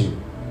benefit you?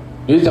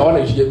 The reason I want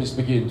to hear me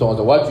speaking in tongues,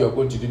 and what you are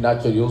going to do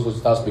naturally, you also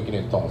start speaking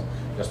in tongues.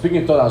 You're speaking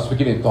in tongues, I'm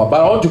speaking in tongues.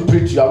 But I want to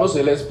preach you. I'm not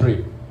saying let's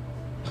pray.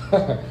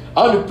 I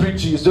want to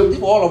preach you. So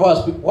if all of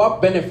us speak,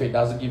 what benefit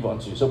does it give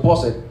unto you? So Paul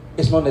said,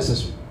 it's not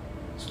necessary.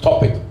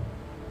 Stop it.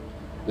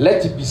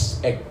 Let it be,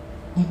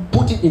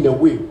 put it in a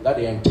way that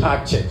the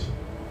entire church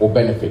will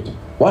benefit.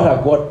 What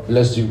has God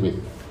blessed you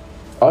with?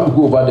 I want to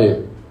go over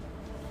there.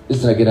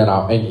 Listen again and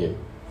I'll end here.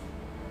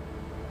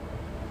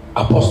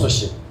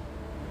 Apostleship.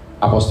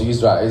 Apostle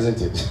Israel, isn't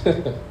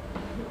it?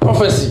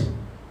 Prophecy.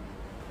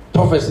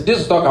 This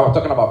is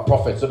talking about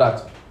prophet, so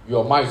that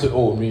your mind says,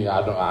 oh, me,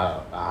 I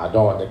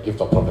don't want the gift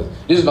of prophecy.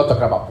 This is not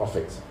talking about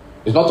prophets.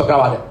 It's not talking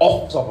about the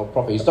office of a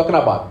prophet. It's talking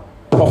about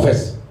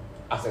prophecy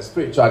as a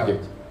spiritual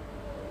gift.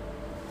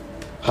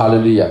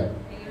 Hallelujah.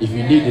 If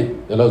you need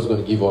it, the Lord is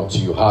going to give unto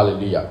you.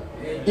 Hallelujah.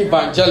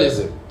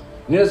 Evangelism.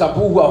 You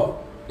know,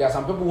 there are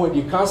some people who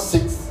you can't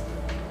sit.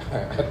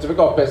 A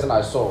typical person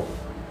I saw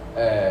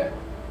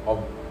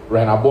of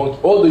Renabon,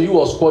 although he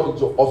was called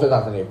into office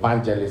as an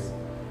evangelist.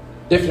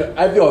 Definitely,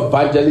 every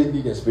evangelist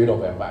needs the spirit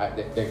of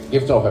the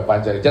gift of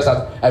evangelist. Just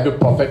as every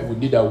prophet would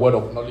need a word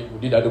of knowledge,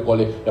 would need to call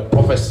it the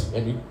prophecy,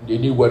 and they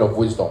need word of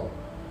wisdom.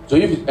 So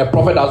if a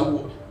prophet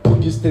doesn't put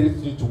these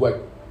things to work,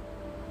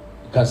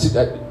 you can see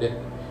that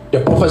the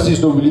prophecy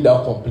is not really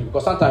that complete.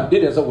 Because sometimes they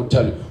themselves will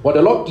tell you, when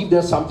the Lord gives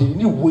them something, you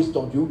need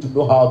wisdom to you to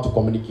know how to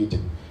communicate it.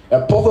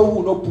 A prophet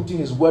who will not put in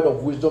his word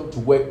of wisdom to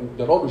work,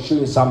 the Lord will show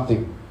you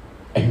something,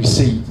 and you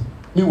say it.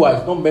 Meanwhile,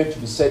 it's not meant to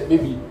be said,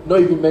 maybe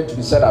not even meant to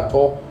be said at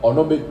all, or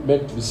not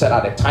meant to be said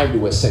at the time they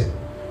were said.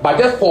 But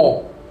just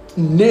for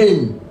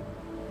name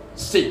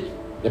sake,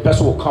 the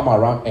person will come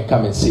around and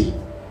come and say it.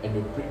 And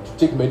it will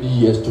take many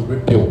years to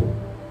rebuild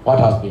what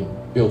has been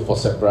built for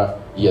several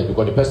years.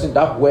 Because the person,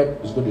 that word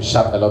is going to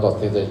shut a lot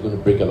of things, and it's going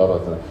to break a lot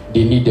of things.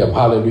 They need them.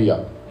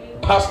 Hallelujah.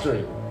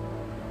 Pastoring,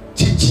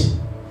 teaching.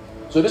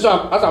 So this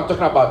one, as I'm talking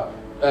about,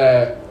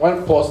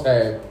 when Paul,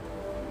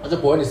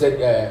 when he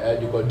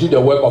said, you could do the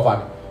work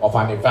of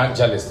an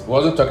evangelist. He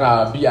wasn't talking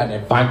about be an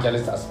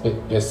evangelist as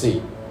per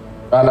se.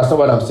 I understand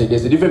what I'm saying.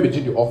 There's a difference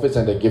between the office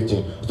and the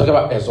gifting. We're talking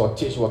about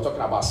exhortation. We're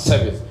talking about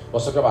service. We're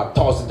talking about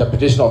tongues,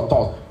 interpretation of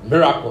tongues,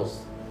 miracles,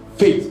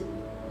 faith,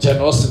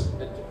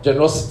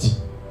 generosity,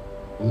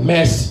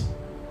 mercy,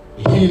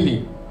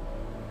 healing,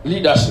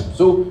 leadership.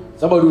 So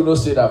somebody will not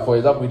say that, for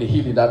example, with the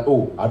healing, that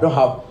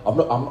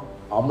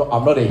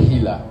I'm not a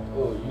healer.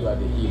 Oh, you are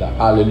the healer.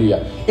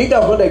 Hallelujah. If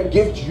that's not a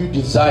gift you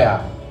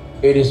desire,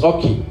 it is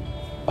okay.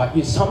 But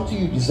it's something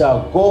you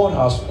desire. God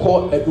has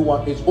called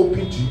everyone. It's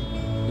open to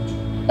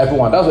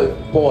everyone. That's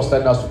what Paul was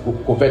telling us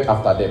to covet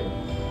after them.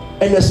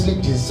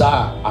 Earnestly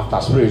desire after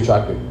spiritual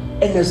gift.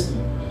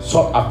 Earnestly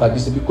sought after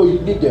this, because you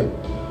need them.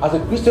 As a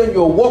Christian,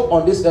 your work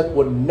on this earth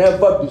will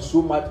never be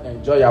so much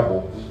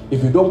enjoyable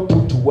if you don't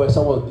put to work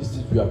some of these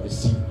things you have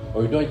received,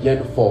 or you don't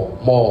yearn for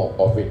more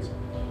of it.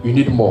 You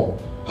need more.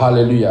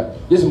 Hallelujah.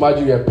 Just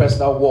imagine your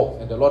personal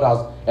work, and the Lord has,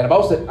 and the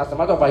Bible said, as a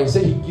matter of fact, He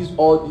said He gives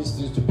all these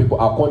things to people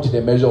according to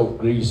the measure of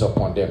grace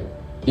upon them.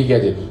 You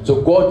get it?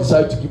 So God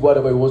decided to give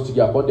whatever He wants to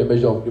give according to the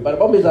measure of grace. But the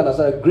Bible is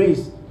understand that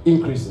grace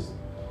increases.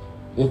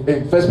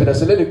 In First Peter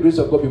said, let the grace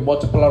of God be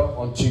multiplied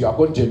unto you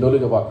according to the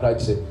knowledge of our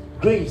Christ. He said,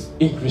 grace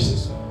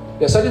increases.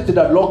 There's certain thing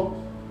that Lord,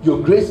 your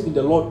grace in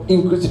the Lord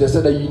increases. They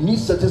said that you need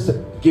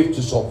certain gift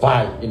to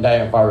survive in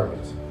that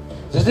environment.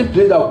 Certain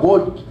place that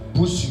God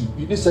boosts you.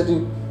 You need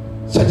certain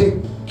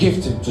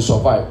gifting to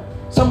survive.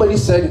 Somebody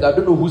said it, I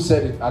don't know who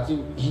said it, I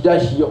think either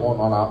here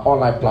on our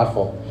online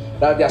platform,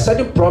 that there are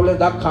certain problems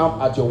that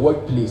come at your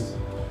workplace.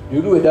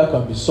 You know that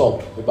can be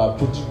solved by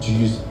putting to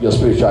use your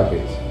spiritual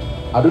gifts.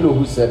 I don't know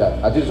who said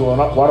that. I think it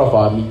was one of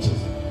our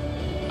meetings.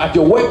 At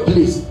your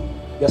workplace,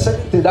 there are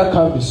certain things that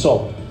can be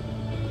solved,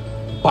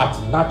 but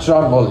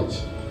natural knowledge.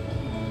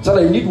 So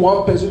that you need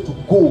one person to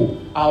go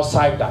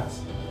outside that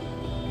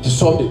to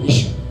solve the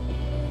issue.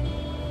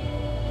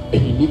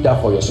 And you need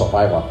that for your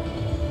survival.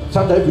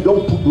 Sometimes if you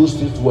don't put those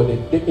things together,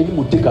 the enemy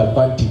will take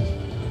advantage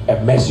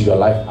and mess your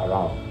life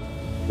around.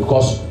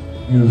 Because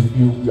you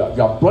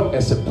have brought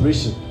a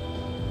separation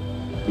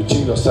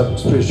between your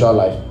spiritual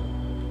life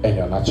and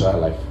your natural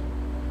life.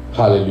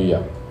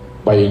 Hallelujah.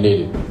 But you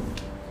need it.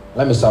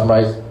 Let me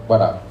summarize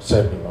what I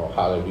said,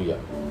 hallelujah.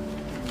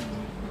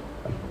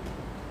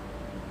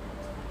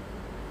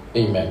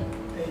 Amen.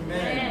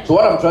 Amen. So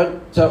what I'm trying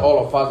to tell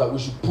all of us, that we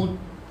should put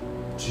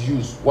to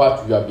use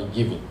what we have been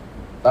given.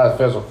 That's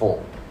first of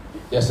all.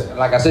 Yes,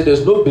 like I said,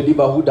 there's no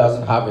believer who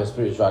doesn't have a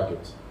spiritual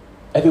gift.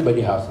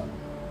 Everybody has them.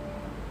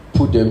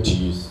 Put them to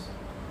use.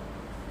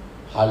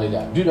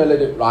 Hallelujah. Do you know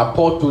that like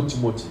Paul told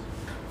Timothy,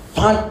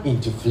 fan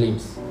into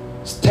flames,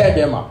 stir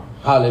them up.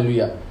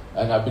 Hallelujah.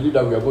 And I believe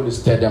that we are going to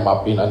stir them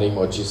up in the name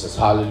of Jesus.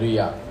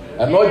 Hallelujah.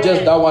 And not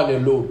just that one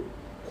alone,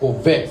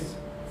 covet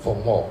for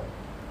more.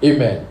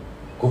 Amen.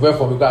 Covet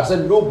for more. Because I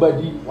said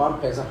nobody, one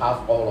person has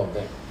all of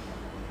them.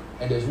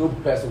 And there's no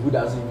person who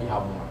doesn't even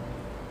have one.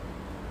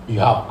 You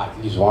have at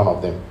least one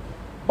of them.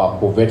 But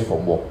covet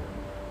for more.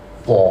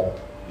 For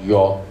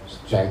your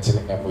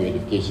strengthening and for your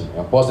education.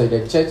 And Paul said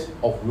the church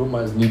of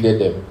Romans needed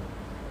them.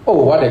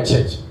 Oh, what a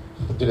church.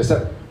 To the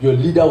sense, your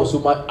leader was so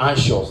much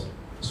anxious,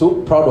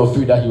 so proud of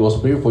you that he was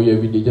praying for you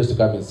every day just to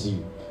come and see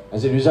you. And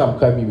said, the reason I'm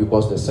coming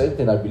because the same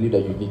thing I believe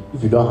that you need,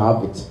 if you don't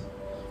have it.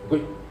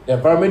 Because the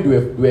environment we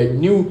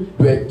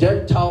were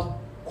Gentile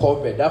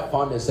convert that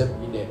found themselves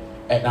in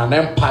an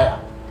empire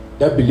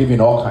that believe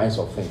in all kinds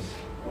of things.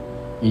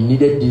 You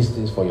needed these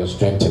things for your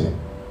strengthening.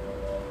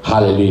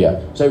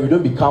 Hallelujah. So we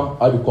don't become,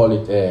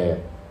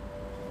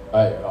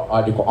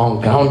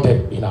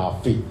 ungrounded in our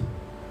faith.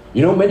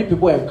 You know, many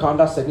people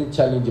encounter certain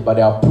challenges, but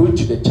their approach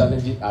to the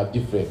challenges are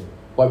different.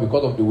 Why?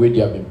 Because of the way they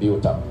have been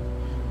built up.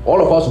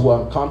 All of us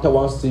will encounter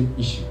one same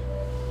issue.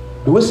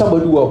 The way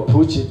somebody will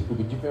approach it will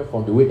be different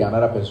from the way the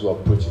another person will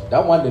approach it.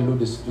 That one they know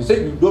this. You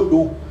say you don't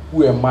know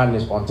who a man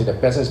is until the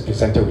person is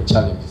presented with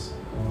challenges.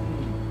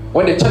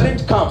 When the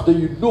challenge comes, then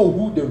you know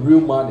who the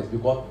real man is,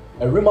 because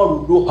a real man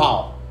will know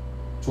how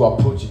to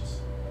approach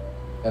it.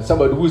 And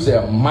somebody who is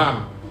a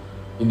man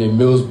in a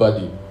male's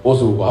body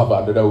also will have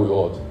another way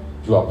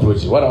to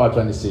approach it. What am I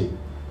trying to say?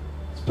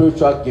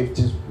 Spiritual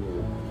giftings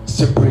will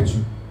separate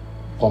you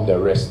from the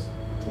rest.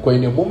 Because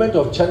in a moment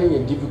of challenge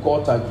and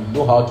difficult time, you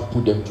know how to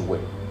put them to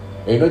work.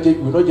 And you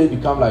not just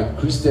become like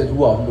Christians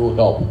who have no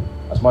help.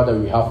 As much as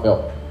we have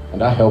help. And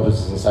that help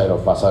is inside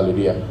of us.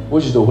 Hallelujah.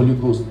 Which is the Holy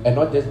Ghost. And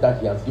not just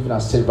that, he has given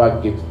us several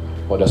gifts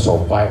for the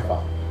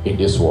survivor in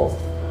this world.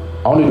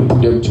 I want you to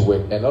put them to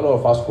work. And a lot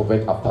of us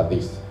covet after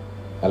this.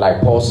 And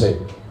like Paul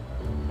said,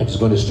 it is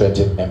going to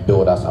strengthen and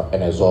build us up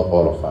and exalt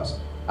all of us.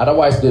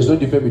 Otherwise, there's no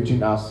difference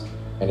between us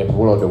and the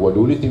people of the world. The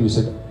only thing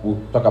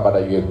we'll talk about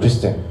that you're a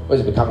Christian, where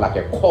it's become like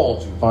a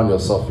cult you found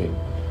yourself in.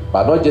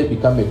 But not just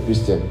become a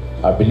Christian.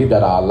 I believe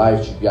that our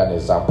life should be an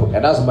example.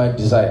 And that's my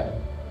desire.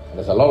 And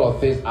there's a lot of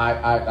things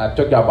I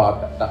talked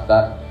about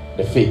that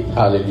the faith.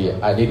 Hallelujah.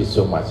 I need it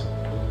so much.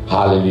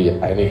 Hallelujah.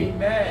 I need it.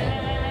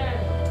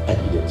 Amen. I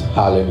need it.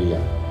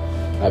 Hallelujah.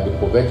 I've been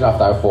converted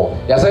after I fall.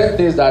 There are certain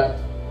things that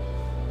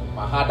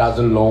my heart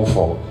doesn't long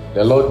for.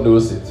 The Lord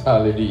knows it.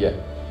 Hallelujah.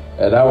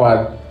 And that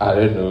one, I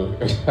don't know.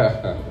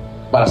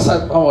 But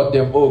some of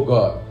them, oh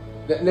God.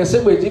 The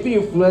same way, it's even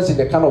influencing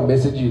the kind of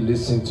message you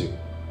listen to.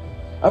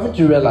 Haven't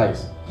you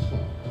realized?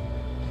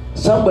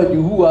 Somebody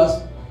who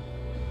has,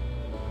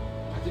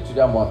 I think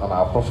today I'm on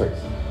our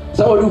prophets.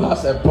 Somebody who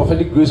has a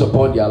prophetic grace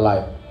upon their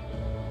life.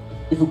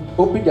 If you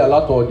open their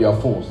laptop or their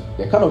phones,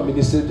 the kind of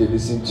ministry they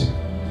listen to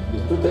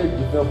is totally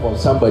different from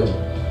somebody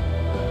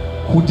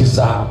who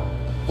desires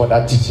for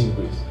that teaching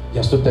grace.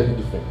 It's totally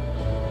different.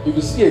 If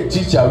you see a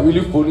teacher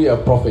really following a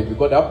prophet,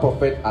 because that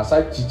prophet, as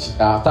I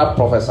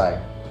prophesy,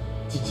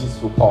 teaches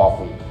so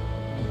powerfully.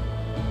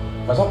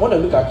 But I want to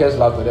look at Ken's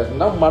laptop. There's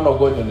no man of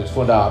God on his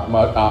phone that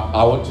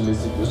I want to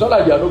listen to. It's not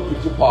like they are not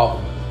preaching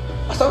powerful.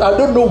 I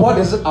don't know what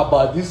is it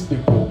about these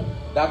people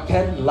that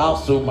can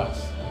laugh so much.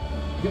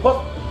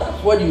 Because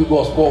that's what you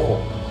go score for.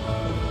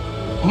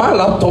 My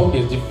laptop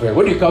is different.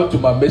 When you come to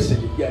my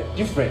message, they are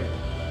different.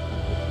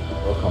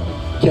 Welcome.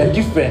 They are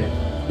different.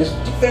 There's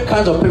different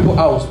kinds of people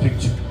I will speak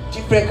to.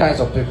 Different kinds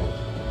of people.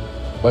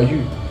 But you,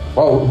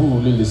 who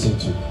will you listen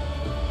to?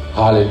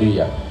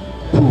 Hallelujah.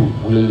 Who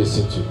will you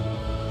listen to?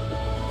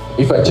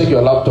 If I check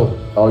your laptop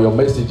or your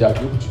message, I'll be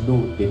able to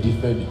know the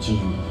difference between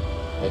you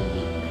and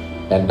me.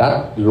 And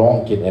that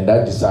longing and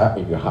that desire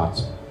in your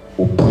heart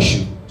will push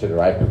you to the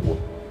right people.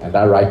 And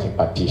that right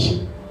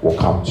impartation will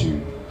come to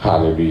you.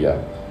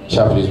 Hallelujah.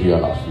 Shall please be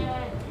on our feet.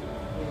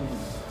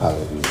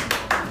 Hallelujah.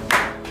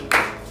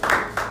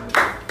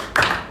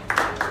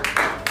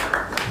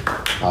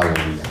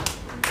 Hallelujah.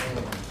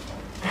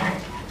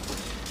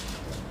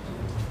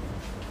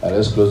 And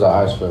let's close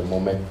our eyes for a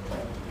moment.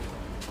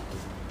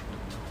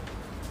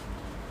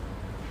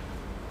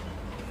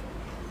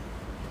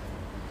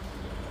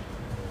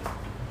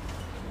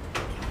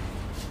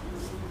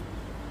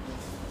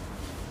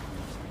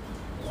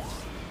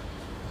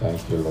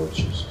 Thank you, Lord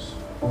Jesus.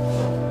 I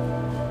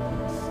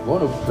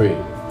want to pray.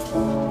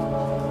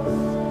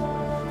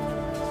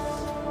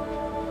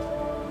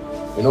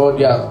 You know,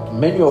 there are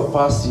many of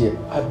us here.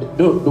 I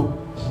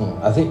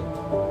think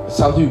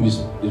something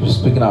we've been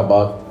speaking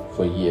about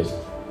for years.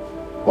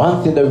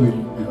 One thing that we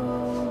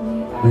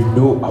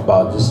know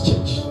about this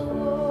church,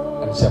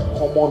 and it's a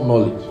common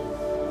knowledge.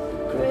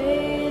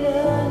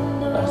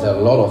 There's a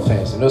lot of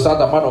things. You know, some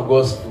man of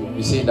God will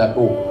be saying that,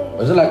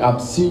 it's not like I'm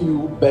seeing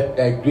you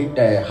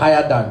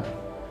higher than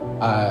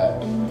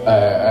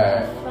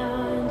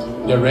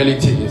the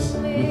relatives.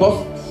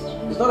 Because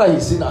it's not like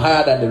he's seeing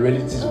higher than the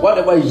relatives.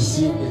 Whatever he's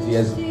seeing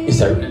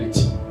is a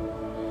reality.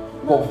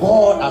 But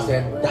God has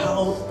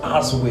endowed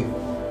us with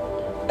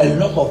a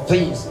lot of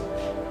things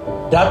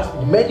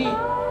that many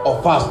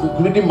of us,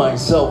 including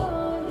myself,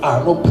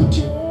 are not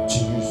putting to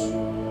use.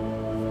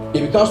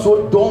 It becomes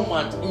so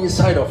dormant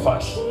inside of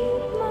us,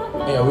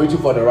 and you're waiting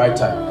for the right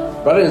time.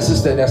 Brother and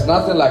sister, there's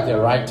nothing like the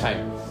right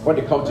time when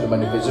it comes to the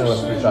manifestation of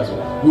spirituality.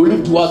 You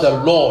only do what the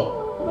Lord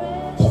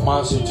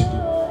commands you to do.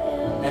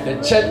 And the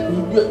church,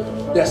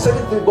 there are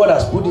certain things God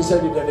has put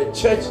inside you that the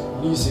church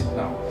needs it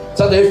now.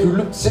 So that if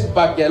you sit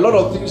back, there are a lot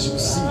of things you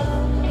see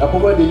that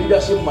probably the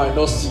leadership might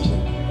not see.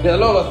 There are a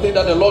lot of things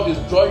that the Lord is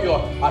drawing your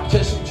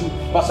attention to,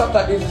 but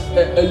sometimes it's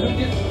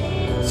eluding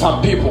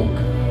some people.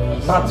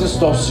 Nothing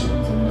stops you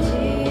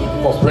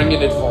for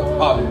bringing it forth.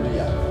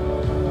 Hallelujah.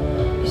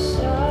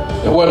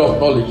 The word of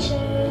knowledge,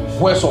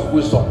 words of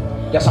wisdom.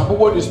 There are some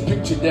people when you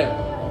speak to them,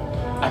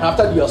 and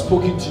after they are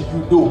spoken to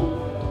you,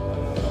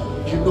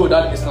 you know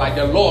that it's like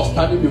the Lord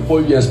standing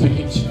before you and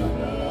speaking to you.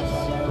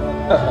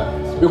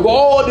 Because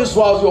all this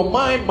while your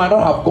mind might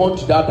not have gone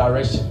to that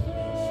direction,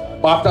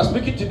 but after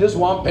speaking to this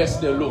one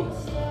person alone,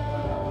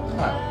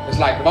 it's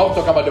like the Bible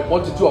talk about the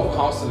multitude of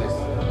counselors,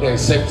 they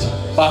accept you.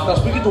 But after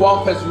speaking to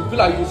one person, you feel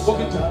like you've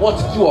spoken to a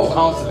multitude of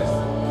counselors,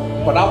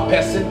 but that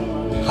person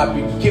has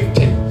been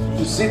gifted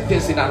to see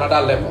things in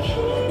another level,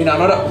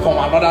 from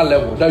another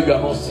level that you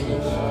are not seeing.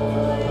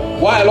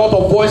 Why a lot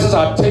of voices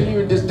are telling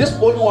you this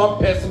only one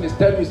person is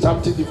telling you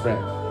something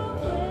different,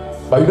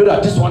 but you know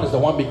that this one is the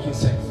one making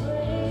sense.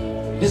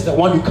 This is the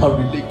one you can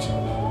relate to.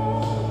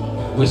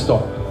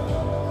 Wisdom.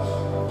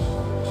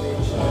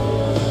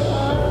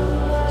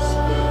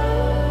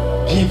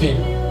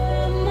 Giving.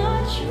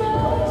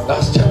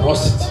 That's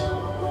generosity.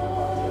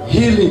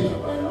 Healing.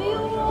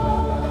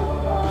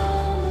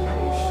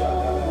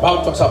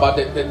 Bible talks about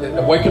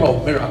the working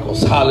of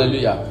miracles.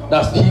 Hallelujah.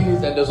 That's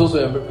healings, and there's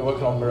also a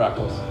working of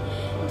miracles.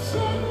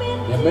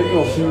 There are many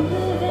of you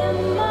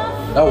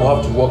that will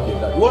have to walk in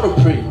that. You want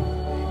to pray.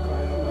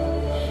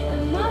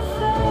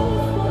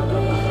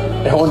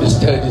 I want to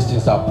stir these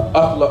things up.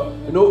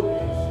 You know,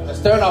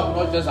 stirring up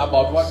not just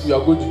about what you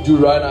are going to do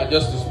right now,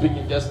 just to speak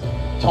in just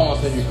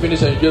tongues, and you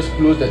finish and you just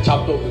close the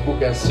chapter of the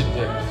book and sit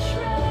there.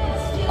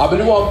 I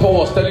believe what Paul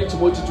was telling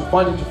Timothy to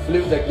find into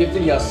flame the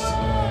gifting he has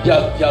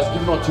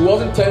given unto. He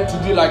wasn't telling to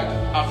do like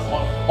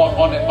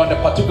on a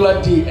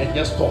particular day and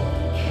just stop.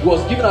 He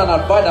was given an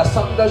advice that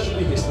something that should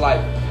be his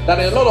life. That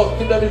a lot of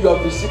things that you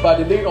have received by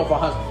the laying of our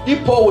hands.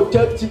 If Paul would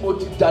tell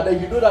Timothy that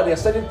you know that there are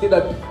certain things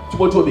that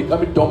Timothy will be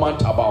becoming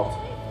dormant about.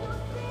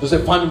 To say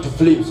fan into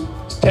flames,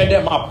 stir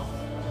them up.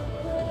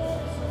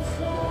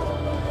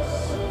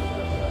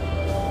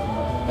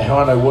 And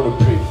when I want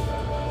to pray,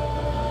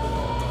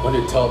 when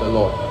you tell the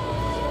Lord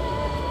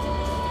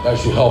that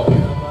should help you,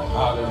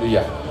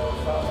 hallelujah,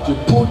 to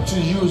put to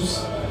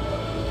use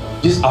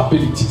these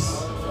abilities.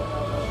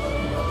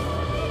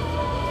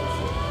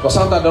 Because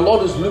sometimes the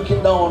Lord is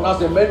looking down on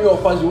us, and many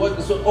of us, you want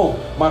to say, oh,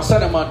 my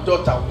son and my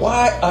daughter,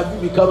 why have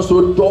you become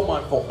so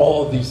dormant for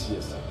all these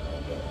years?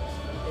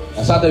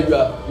 And sometimes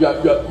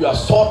you are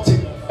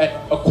sorting and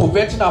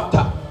coveting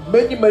after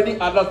many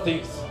other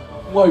things.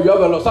 Well, you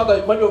have a lot.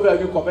 Sometimes many of you are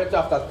coveting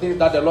after things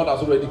that the Lord has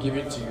already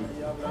given to you.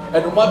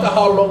 And no matter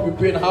how long you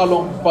pray and how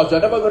long you fast,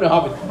 you're never going to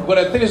have it.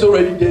 But the thing is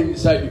already there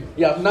inside you.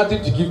 You have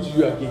nothing to give to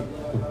you again.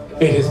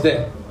 It is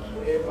there.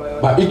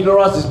 But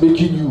ignorance is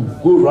making you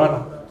go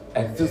run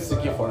and still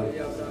seeking for it.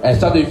 And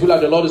suddenly you feel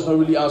like the Lord is not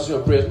really answering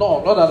your prayers.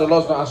 No, not that the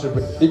Lord is not answering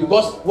your prayers. It's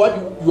because what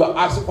you are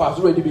asking for has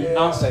already been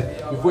answered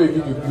before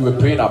you were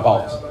praying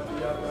about.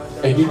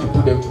 And you need to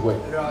put them to work.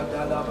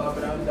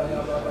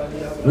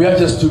 We have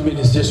just 2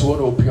 minutes. Just want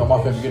to open your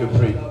mouth and begin to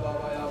pray.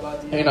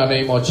 In the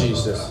name of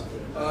Jesus.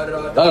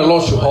 That the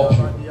Lord should help you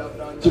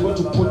to be able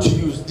to put to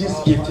use this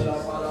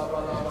giftings.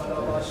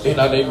 In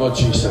the name of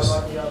Jesus.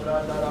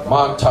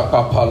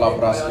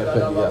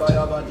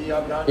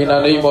 In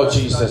the name of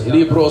Jesus.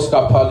 Libros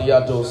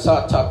kapaliado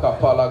sata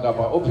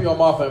kapalagaba. Open your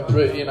mouth and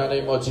pray in the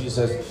name of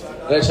Jesus.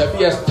 There shall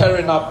be a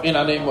stirring up in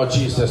the name of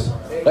Jesus.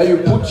 That you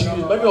put to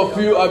use. Many of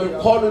you have been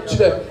called into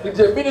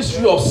the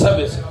ministry of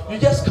service. You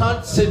just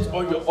can't sit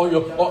on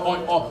your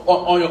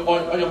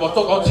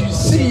buttock until you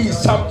see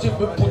something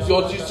being put you,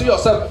 until you see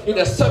yourself in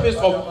the service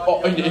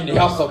of in the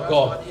house of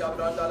God.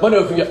 Many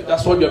of you,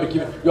 that's what you have been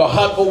given. Your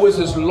heart always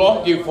is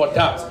longing for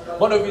that.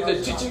 One of you, the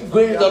teaching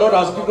grace the Lord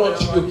has given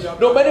unto you.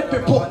 No, many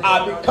people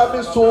are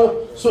becoming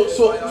so. It's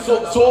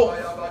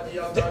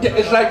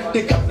like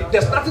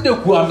there's nothing they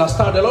could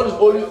understand. The Lord is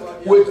only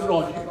waiting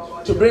on you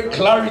to bring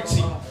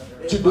clarity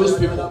to those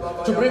people,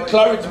 to bring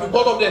clarity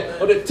because of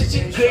the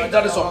teaching grace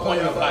that is upon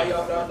your life.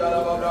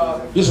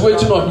 He's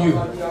waiting on you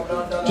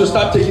to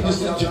start taking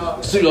this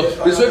serious.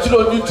 He's waiting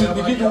on you to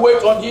begin to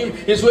wait on Him.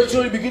 He's waiting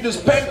on you to begin to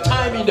spend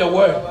time in the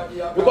Word.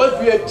 Because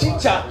if you're a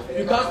teacher,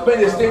 you can't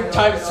spend the same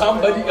time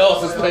somebody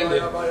else is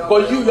spending.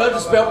 But you have to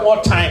spend more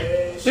time.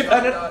 If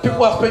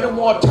people are spending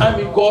more time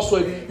in God's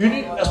Word, you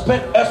need to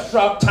spend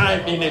extra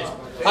time in it.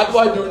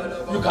 Otherwise,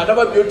 you can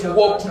never be able to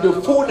walk to the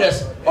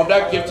fullness of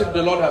that gifting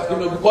the Lord has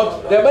given you.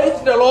 Because there are many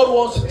things the Lord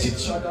wants to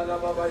teach you,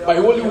 but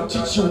He only will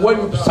teach you when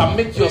you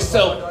submit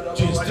yourself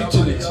to His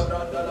teaching it.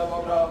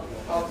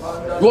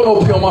 You want to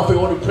open your mouth and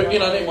you want to pray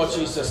in the name of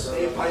Jesus.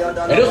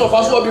 And those of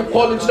us who have been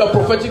called into the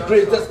prophetic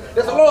grace,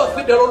 there's a lot of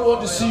things the Lord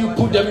wants to see you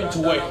put them into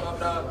work.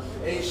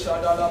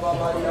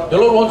 The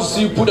Lord wants to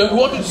see you put them. We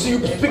want to see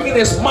you speaking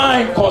His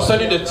mind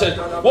concerning the church.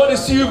 We want to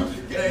see you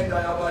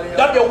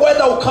that the word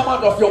that will come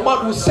out of your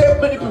mouth will save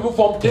many people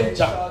from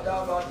danger.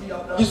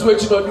 He's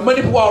waiting on you.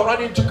 Many people are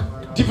running to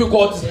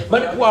difficulties.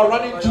 Many people are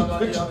running into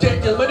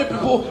dangers. Many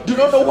people do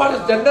not know what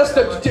is the next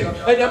step to take,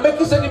 and they are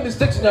making any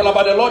mistakes in their life.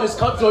 But the Lord is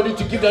counting on you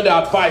to give them the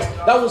advice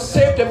that will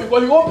save them.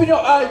 Because you open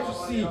your eyes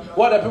to see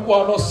what the people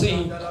are not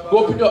seeing. You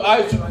open your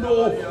eyes to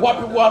know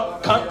what people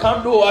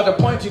can't know at a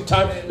point in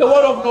time. The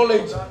word of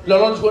knowledge, the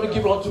Lord is going to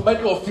give it unto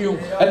many of you,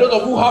 and those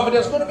of you who have it,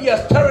 there's going to be a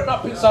stirring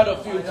up inside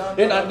of you.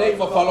 In the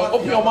name of our Lord,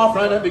 open your mouth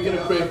right now and begin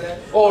to pray.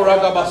 Oh,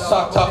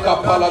 Ragabasata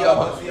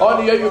Kapalagaba. I want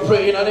to hear you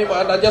pray in the name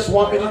of, and just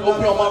 1 minute,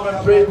 open your mouth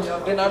and pray.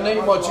 In the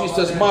name of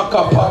Jesus,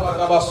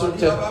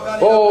 Makapalagabasute.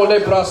 Oh,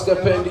 Lebraske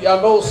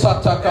Pendiano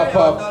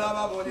Satakapa.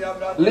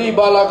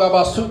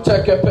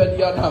 Libalagabasute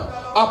Kepediana.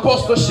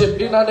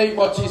 Apostleship in the name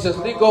of Jesus.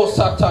 Ligo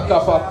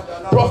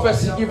Satakapa.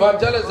 Prophecy,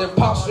 evangelism,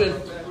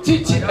 pastoring,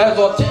 teaching,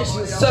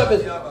 exhortation,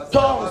 service,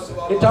 tongues,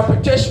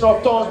 interpretation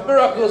of tongues,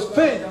 miracles,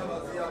 faith,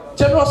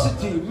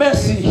 generosity,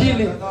 mercy,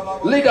 healing,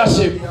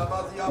 leadership,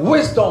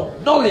 wisdom,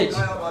 knowledge,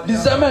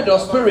 discernment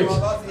of spirit,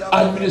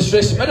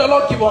 administration. May the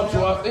Lord give unto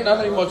us in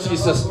the name of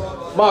Jesus.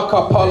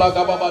 Makapala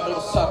gababado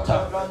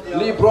sata,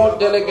 libron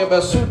delegebe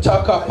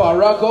suta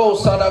kaparago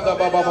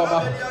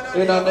sadagabababa.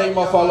 In the name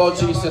of our Lord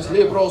Jesus,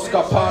 libros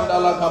kapanda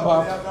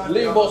lagaba,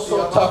 libo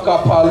sota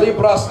kapa,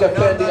 libras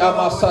kependi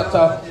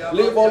amasata,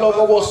 libo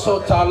logo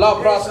sota,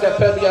 labras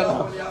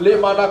kependiana,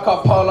 limana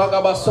kapala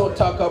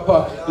gabasota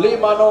kapa,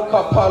 limano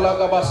kapala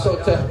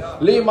gabasote,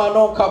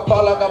 limano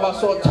kapala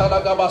gabasota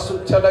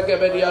lagabasuta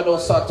lagebediado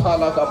sata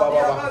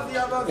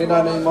lagababa. In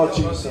the name of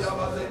Jesus.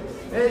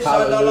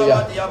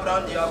 Hallelujah.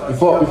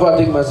 Before I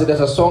take my seat, there's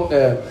a song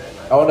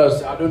I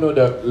don't know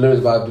the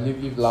lyrics, but I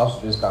believe if last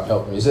students can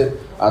help me. He said,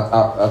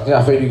 I think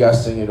I've heard you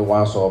guys sing it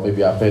once, or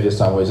maybe I've heard it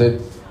somewhere. He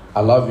said,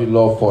 I love you,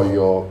 Lord, for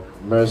your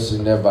mercy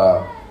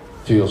never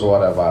fails, or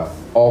whatever.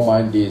 All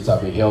my days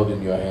have been held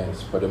in your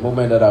hands. For the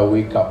moment that I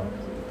wake up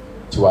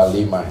till I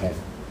lay my hand,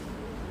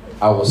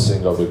 I will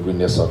sing of the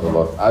goodness of the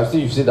Lord. I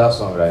think you've seen that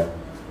song, right?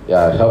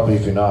 Yeah, help me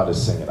if you know how to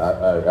sing it.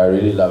 I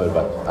really love it,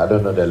 but I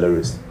don't know the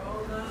lyrics.